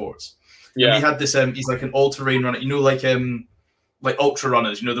wonderful sports. Yeah. And we had this he's like an all-terrain runner, like ultra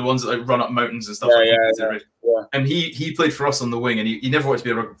runners, the ones that like run up mountains and stuff. Yeah. And he played for us on the wing, and he never wanted to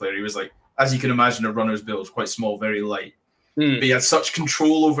be a rugby player. He was like, as you can imagine, a runner's build, quite small, very light. But he had such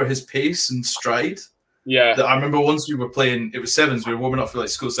control over his pace and stride. Yeah. That I remember once we were playing, it was sevens, we were warming up for like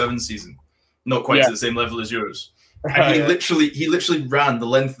school sevens season. Not quite to the same level as yours. And he literally ran the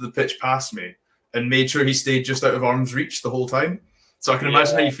length of the pitch past me and made sure he stayed just out of arm's reach the whole time. So I can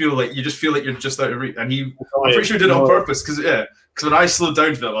imagine how you feel, like you just feel like you're just out of reach. And I'm pretty sure he did it on purpose because when I slowed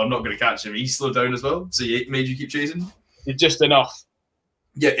down to that, I'm not going to catch him. He slowed down as well, so he made you keep chasing. Just enough.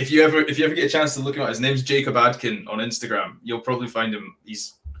 Yeah, if you ever get a chance to look him up, his name's Jacob Adkin on Instagram. You'll probably find him.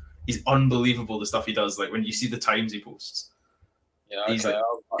 He's unbelievable, the stuff he does. Like when you see the times he posts. Yeah, okay.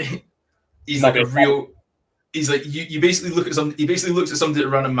 He's like a real. He's like you basically look at some. He basically looks at somebody that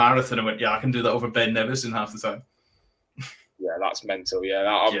ran a marathon and went, "Yeah, I can do that over Ben Nevis in half the time." Yeah, that's mental. Yeah,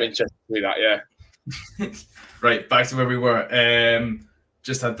 I'm interested to do that. Yeah. Right, back to where we were.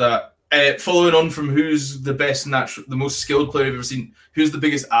 Just had that. Following on from who's the best the most skilled player you've ever seen? Who's the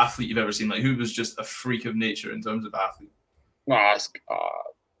biggest athlete you've ever seen? Like who was just a freak of nature in terms of athlete?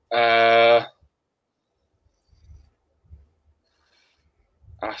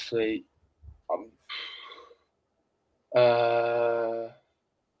 Athlete. God,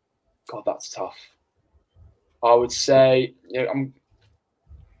 that's tough. I would say,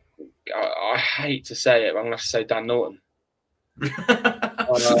 I hate to say it, but I'm going to have to say Dan Norton. You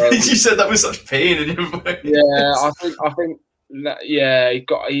said that with such pain in your voice. Yeah, I think, yeah,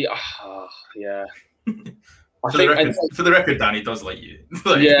 yeah. For the record, Danny does like you.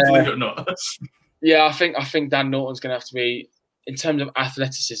 Believe it or not. Yeah, I think Dan Norton's going to have to be, in terms of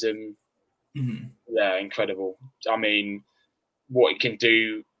athleticism, yeah, incredible. I mean, what he can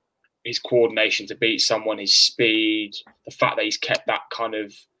do, his coordination to beat someone, his speed, the fact that he's kept that kind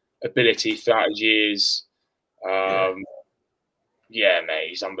of ability throughout his years. Yeah, mate,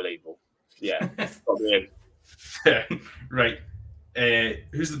 he's unbelievable. Yeah, probably him. Right.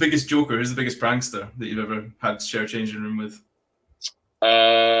 Who's the biggest joker? Who's the biggest prankster that you've ever had to share a changing room with?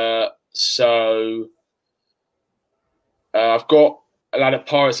 I've got a lad at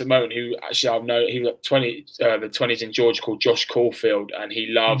Pirates at the moment who actually I've known. He was at the 20s in Georgia called Josh Caulfield, and he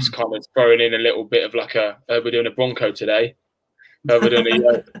loves kind of throwing in a little bit of like we're doing a Bronco today. We're doing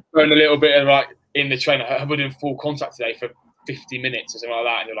throwing a little bit of like in the trainer. We're doing full contact today for 50 minutes or something like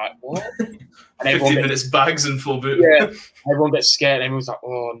that, and you're like, what? And 50 minutes bags and full boot. Yeah, everyone gets scared. Everyone's like,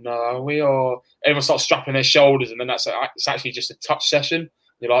 oh no, we are. Everyone starts strapping their shoulders, and then it's actually just a touch session.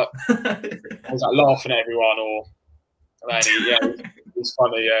 You're like, I was like laughing at everyone, or it's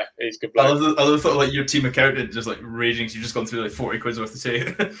funny. Yeah, he's good. I love the thought of like your team accountant just like raging. So you've just gone through like 40 quid worth of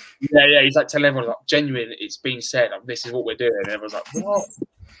tape. Yeah, he's like telling everyone like, genuine. It's been said. Like, this is what we're doing. And everyone's like, what?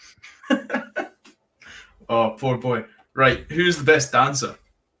 Oh, poor boy. Right, who's the best dancer?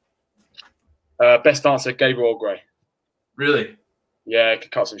 Best dancer, Gabriel Gray. Really? Yeah, can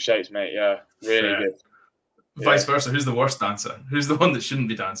cut some shapes, mate. Yeah, really good. Vice versa, who's the worst dancer? Who's the one that shouldn't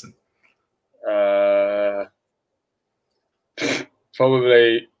be dancing?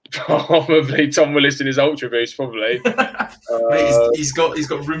 Probably Tom Willis in his Ultra Boost. Probably. Mate, he's got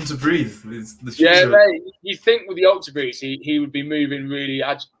room to breathe. Mate. You think with the Ultra Boost, he would be moving really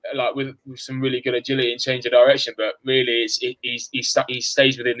with some really good agility and change of direction, but really he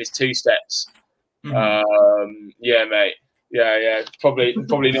stays within his 2 steps. Yeah, mate. Yeah. Probably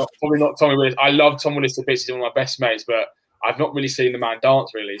not Tommy Willis. I love Tom Willis to bits. He's one of my best mates, but I've not really seen the man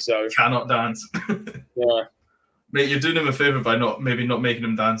dance really. So cannot dance. Yeah. Mate, you're doing him a favour by not making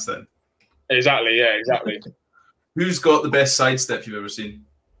him dance then. Exactly, yeah, exactly. Who's got the best sidestep you've ever seen?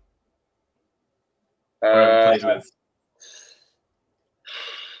 Or ever played with?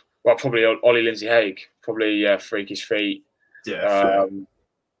 Well, probably Ollie Lindsay Haig. Probably freak his feet. Yeah.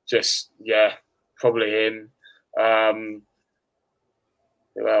 just probably him.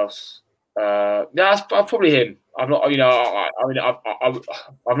 Who else? That's probably him. I've not, I've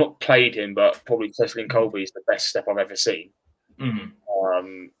not played him, but probably Cheslin Colby is the best step I've ever seen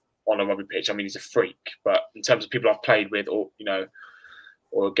on a rugby pitch. I mean, he's a freak, but in terms of people I've played with, or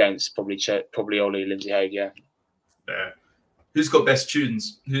against, probably Ollie Lindsay-Haig. Yeah. Who's got best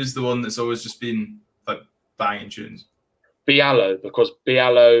tunes? Who's the one that's always just been like banging tunes? Bialo, because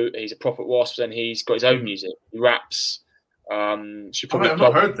Bialo, he's a proper wasp and he's got his own music. He raps. I've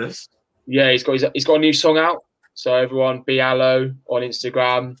not heard this. Yeah, he's got a new song out. So everyone, Bialo on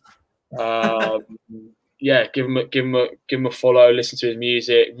Instagram. Give him a follow. Listen to his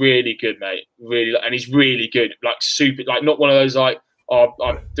music. Really good, mate. Really, and he's really good. Like super, like not one of those like, oh,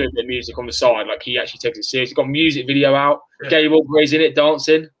 I'm doing the music on the side. Like he actually takes it serious. He's got a music video out. Yeah. Gabriel Gray's in it,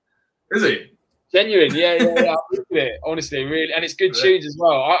 dancing. Is he? Genuine, yeah. I'm looking at it, honestly, really, and it's good tunes as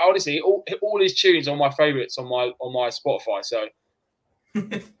well. I honestly, all his tunes are my favourites on my Spotify. So,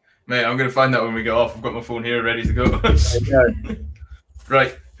 mate, I'm gonna find that when we get off. I've got my phone here ready to go.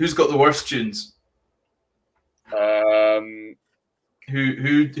 Right, who's got the worst tunes? Who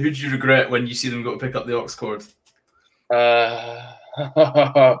do you regret when you see them go to pick up the aux cord? I'm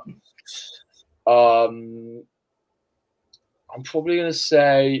probably gonna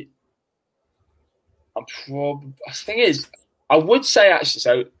say. The thing is, I would say actually.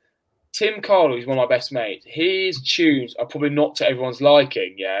 So, Tim Carlo is one of my best mates. His tunes are probably not to everyone's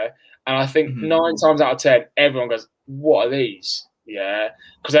liking, yeah. And I think 9 times out of 10, everyone goes, "What are these?" Yeah,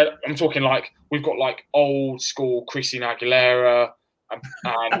 because I'm talking like we've got like old school Christina Aguilera, and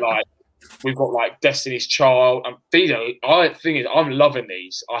like we've got like Destiny's Child, and these are. I think I'm loving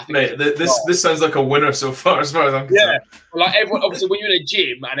these. I think this sounds like a winner so far as I'm concerned. Yeah, like everyone. Obviously, when you're in a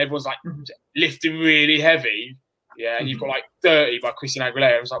gym and everyone's like lifting really heavy, yeah, and you've got like "Dirty" by Christina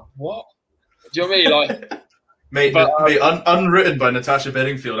Aguilera, I was like, what? Do you know what I mean? Like, mate, Unwritten by Natasha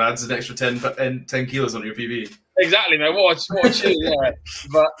Bedingfield adds an extra 10 kilos on your PB. Exactly, man. What a tune, yeah.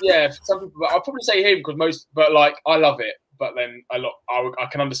 But yeah, for some people, I'll probably say him because but like I love it. But then I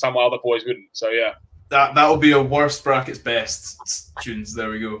can understand why other boys wouldn't. So yeah, that'll be a worst brackets best tunes. There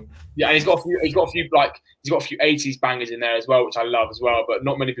we go. Yeah, and he's got a few 80s bangers in there as well, which I love as well. But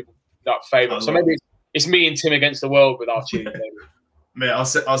not many people that favourite. So maybe it's me and Tim against the world with our tunes. Mate, I'll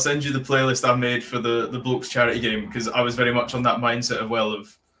send you the playlist I made for the Blokes charity game because I was very much on that mindset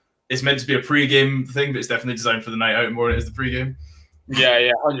of it's meant to be a pre-game thing, but it's definitely designed for the night out more than it is the pre-game.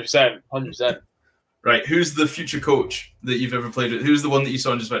 Yeah, 100%. Right, who's the future coach that you've ever played with? Who's the one that you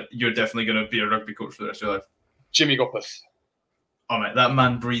saw and just went, you're definitely going to be a rugby coach for the rest of your life? Jimmy Gopperth. Oh, mate, that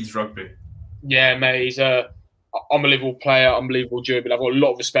man breathes rugby. Yeah, mate, he's a unbelievable player, unbelievable dribbler. I've got a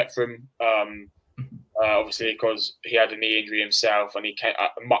lot of respect for him, obviously, because he had a knee injury himself and he came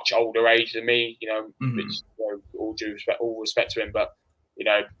at a much older age than me, which, all respect to him. But,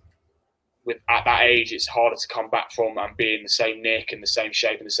 at that age, it's harder to come back from and be in the same nick and the same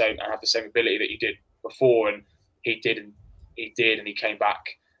shape and have the same ability that you did before. And he did, and he came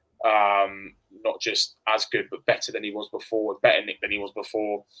back not just as good, but better than he was before, better nick than he was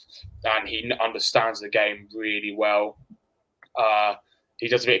before. And he understands the game really well. He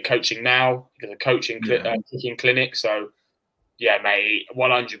does a bit of coaching now. He does a kicking clinic. So, yeah, mate,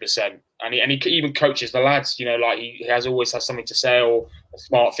 100%. And he even coaches the lads. Like he always has something to say or a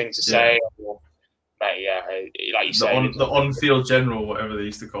smart thing to say. Or, mate, yeah, like you say, the on-field general, whatever they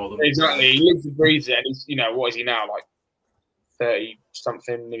used to call them. Exactly. He lives and breathes it. And he's, what is he now? Like 30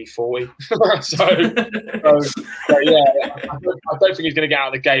 something, maybe 40. so yeah, I don't think he's going to get out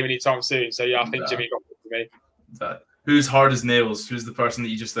of the game anytime soon. So yeah, I think Jimmy got it for me. Who's hard as nails? Who's the person that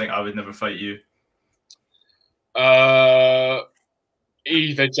you just think I would never fight you?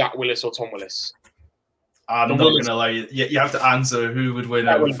 Either Jack Willis or Tom Willis. I'm not going to lie. You have to answer who would win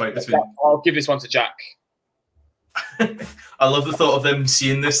out of a fight between. I'll give this one to Jack. I love the thought of them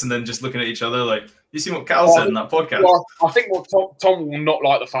seeing this and then just looking at each other like, you see what Cal said in that podcast? Well, I think Tom will not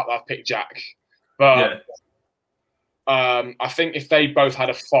like the fact that I've picked Jack. But I think if they both had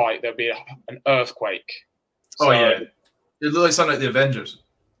a fight, there'd be an earthquake. So, yeah. It looks like the Avengers.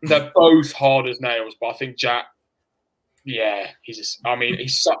 They're both hard as nails, but I think Jack, he's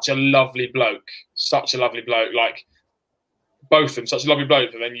such a lovely bloke. Such a lovely bloke. Like, both of them, such a lovely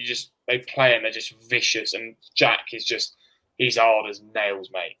bloke, but then they play and they're just vicious. And Jack is he's hard as nails,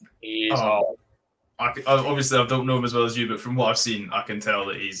 mate. He is hard. Obviously, I don't know him as well as you, but from what I've seen, I can tell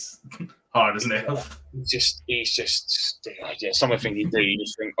that he's hard as nails. He's just some of the things he do, you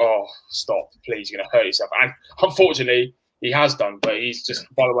just think, oh, stop, please, you're going to hurt yourself. And unfortunately, he has done, but he's just,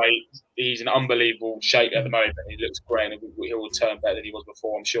 by the way, he's in unbelievable shape at the moment. He looks great, and he will turn better than he was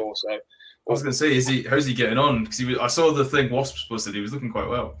before, I'm sure. So, I was going to say, how's he getting on? Because I saw the thing Wasps posted. He was looking quite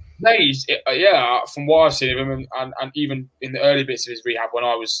well. No, from what I've seen of him, and even in the early bits of his rehab when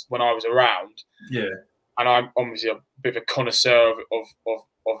I was around. Yeah. And I'm obviously a bit of a connoisseur of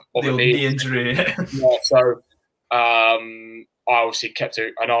the knee injury. Yeah, so I obviously kept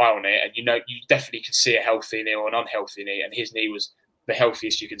an eye on it, and you definitely can see a healthy knee or an unhealthy knee, and his knee was the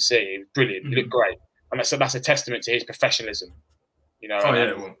healthiest you can see. It was brilliant. He looked great, and that's a testament to his professionalism. Oh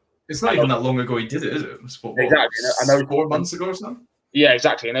yeah, well, it's not even that long ago he did it, is it? Exactly. I know 4 months ago or something. Yeah,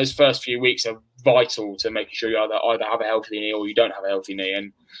 exactly. And those first few weeks are vital to making sure you either have a healthy knee or you don't have a healthy knee.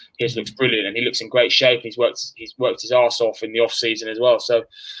 And his looks brilliant, and he looks in great shape. He's worked his arse off in the off season as well. So,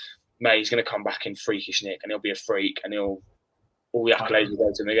 mate, he's going to come back in freakish nick, and he'll be a freak, and all the accolades will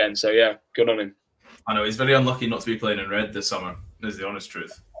go to him again. So yeah, good on him. I know he's very unlucky not to be playing in red this summer. Is the honest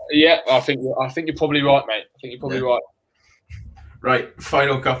truth. Yeah, I think you're probably right, mate. I think you're probably right. Right,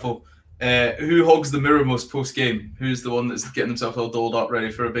 final couple. Who hogs the mirror most post game? Who's the one that's getting himself all dolled up,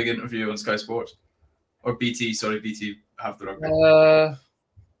 ready for a big interview on Sky Sports or BT? Sorry, BT have the rugby.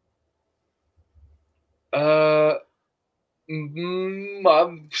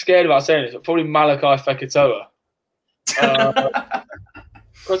 I'm scared about saying this, but probably Malachi Fekitoa.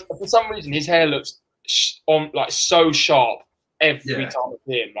 Because for some reason his hair looks so sharp every time I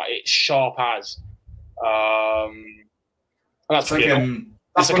see him. Like it's sharp as. And that's like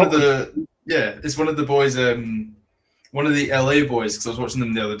it's one of the boys. One of the LA boys, because I was watching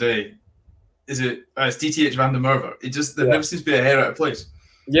them the other day. Is it? It's DTH Van der Merwe. There never seems to be a hair out of place.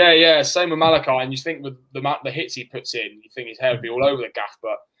 Yeah. Same with Malachi, and you think with the hits he puts in, you think his hair would be all over the gaff,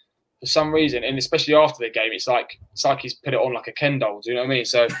 but for some reason, and especially after the game, it's like he's put it on like a Ken doll. Do you know what I mean?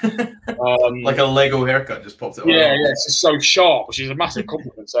 So, like a Lego haircut, just popped it on. Yeah, it's just so sharp, which is a massive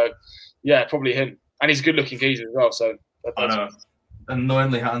compliment. So, yeah, probably him, and he's a good-looking geezer as well. So, I know,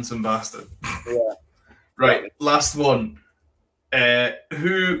 annoyingly handsome bastard. Yeah. Right, last one.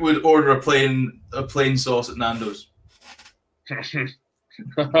 Who would order a plain sauce at Nando's? See,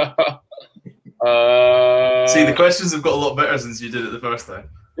 the questions have got a lot better since you did it the first time.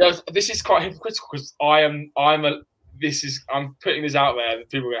 Yeah, this is quite hypocritical because I'm putting this out there that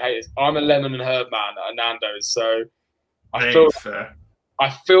people are gonna hate this. I'm a lemon and herb man at Nando's, so I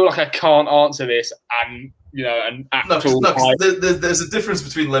feel like I can't answer this, and an actual. No, there's a difference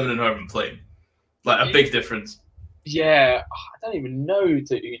between lemon and herb and plain, like a big difference. Yeah, I don't even know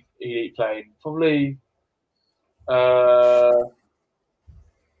to eat plain. Probably.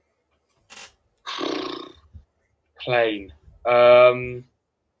 Plain.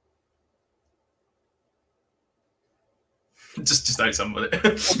 Just out somebody.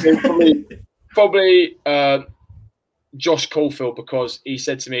 probably Josh Caulfield, because he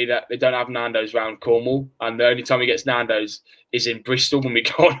said to me that they don't have Nando's around Cornwall, and the only time he gets Nando's is in Bristol when we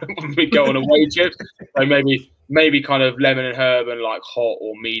go on away trip. So maybe kind of lemon and herb and like hot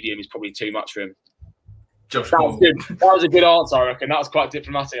or medium is probably too much for him. Josh that was a good answer, I reckon. That was quite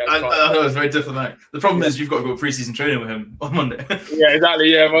diplomatic. I know, it was very diplomatic. The problem is you've got to go pre-season training with him on Monday. Yeah,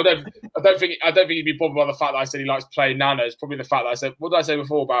 exactly. Yeah, well, I don't think he'd be bothered by the fact that I said he likes playing Nando's. Probably the fact that I said, what did I say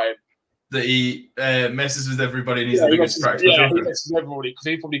before about him? That he messes with everybody and he's the biggest practical joker. He messes with everybody, because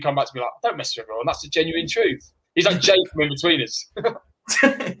he'd probably come back to me like, I don't mess with everyone. That's the genuine truth. He's like Jake from In Between Us.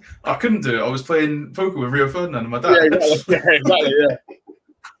 I couldn't do it. I was playing poker with Rio Ferdinand and my dad. Yeah, exactly.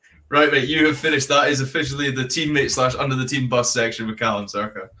 Right, mate, you have finished. That is officially the teammate / under the team bus section with Callum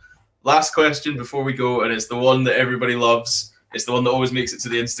Circa. Last question before we go, and it's the one that everybody loves. It's the one that always makes it to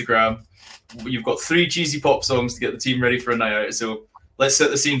the Instagram. You've got 3 cheesy pop songs to get the team ready for a night out. So let's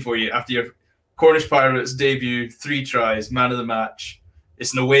set the scene for you. After your Cornish Pirates debut, 3 tries, man of the match.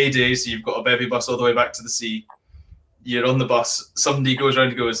 It's an away day, so you've got a bevy bus all the way back to the sea. You're on the bus. Somebody goes around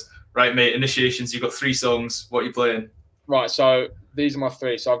and goes, right, mate, initiations. You've got 3 songs. What are you playing? Right, so these are my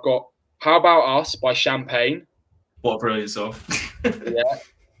 3. So I've got How About Us by Champagne. What a brilliant song. Yeah.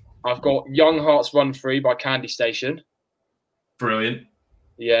 I've got Young Hearts Run Free by Candy Station. Brilliant.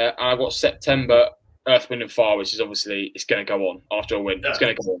 Yeah, and I've got September, Earth, Wind and Fire, which is obviously, it's going to go on after a win. Yeah. It's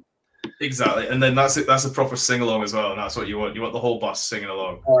going to go on. Exactly. And then that's a proper sing-along as well, and that's what you want. You want the whole bus singing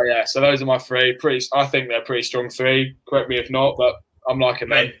along. Oh, yeah. So those are my 3. I think they're pretty strong 3. Correct me if not, but I'm liking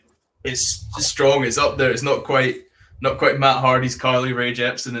them. It's strong. It's up there. It's not quite Matt Hardy's Carly Rae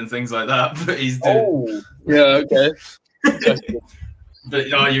Jepsen and things like that, but he's doing. Oh, yeah, okay. But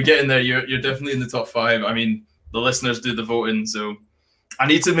you're getting there. You're definitely in the top 5. I mean, the listeners do the voting, so I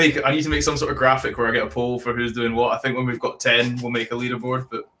need to make some sort of graphic where I get a poll for who's doing what. I think when we've got 10, we'll make a leaderboard.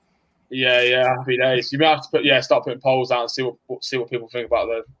 But Yeah, happy days. You may have to start putting polls out and see what people think about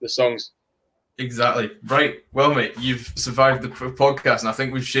the songs. Exactly. Right. Well, mate, you've survived the podcast, and I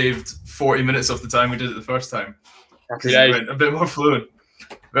think we've shaved 40 minutes off the time we did it the first time. Happy days. Went a bit more fluent.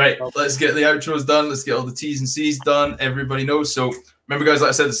 Right, let's get the outros done. Let's get all the T's and C's done. Everybody knows. So remember, guys, like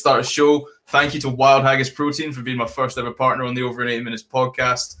I said at the start of the show, thank you to Wild Haggis Protein for being my first ever partner on the Over in 80 Minutes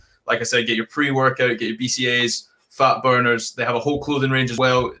podcast. Like I said, get your pre-workout, get your BCAAs, fat burners. They have a whole clothing range as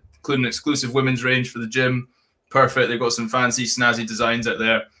well, including an exclusive women's range for the gym. Perfect. They've got some fancy, snazzy designs out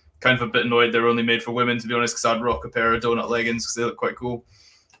there. Kind of a bit annoyed they're only made for women, to be honest, because I'd rock a pair of donut leggings because they look quite cool.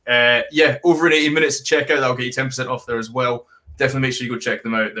 Over in 80 Minutes to check out. That'll get you 10% off there as well. Definitely make sure you go check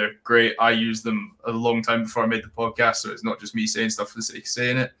them out. They're great. I used them a long time before I made the podcast, so it's not just me saying stuff for the sake of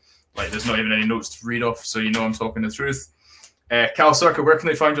saying it. Like, there's not even any notes to read off, so you know I'm talking the truth. Cal Circa, where can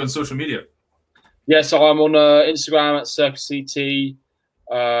they find you on social media? Yeah, so I'm on Instagram at CircaCT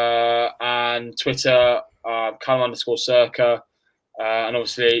and Twitter, Callum_Circa. And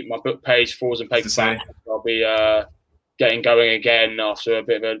obviously my book page, Forwards and Paperback. I'll be getting going again after a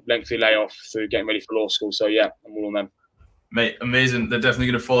bit of a lengthy layoff through getting ready for law school. So yeah, I'm all on them. Mate, amazing. They're definitely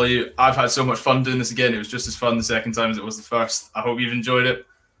going to follow you. I've had so much fun doing this again. It was just as fun the second time as it was the first. I hope you've enjoyed it.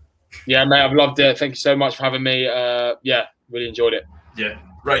 Yeah, mate, I've loved it. Thank you so much for having me. Really enjoyed it. Yeah.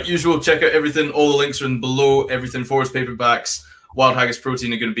 Right, usual, check out everything. All the links are in below. Everything, Forwards, Paperbacks, Wild Haggis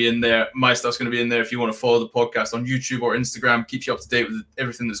Protein are going to be in there. My stuff's going to be in there if you want to follow the podcast on YouTube or Instagram. Keeps you up to date with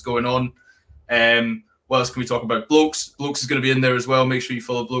everything that's going on. What else can we talk about? Blokes. Blokes is going to be in there as well. Make sure you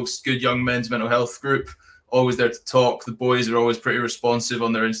follow Blokes, good young men's mental health group. Always there to talk. The boys are always pretty responsive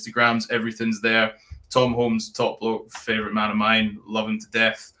on their Instagrams. Everything's there. Tom Holmes, top bloke, favourite man of mine. Love him to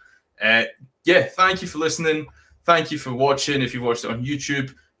death. Thank you for listening. Thank you for watching. If you watched it on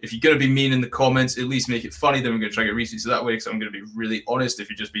YouTube, if you're going to be mean in the comments, at least make it funny. Then we're going to try to get retweets that way, because I'm going to be really honest. If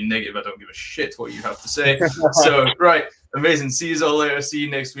you're just being negative, I don't give a shit what you have to say. So, right, amazing. See you all later. See you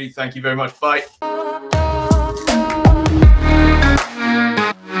next week. Thank you very much. Bye.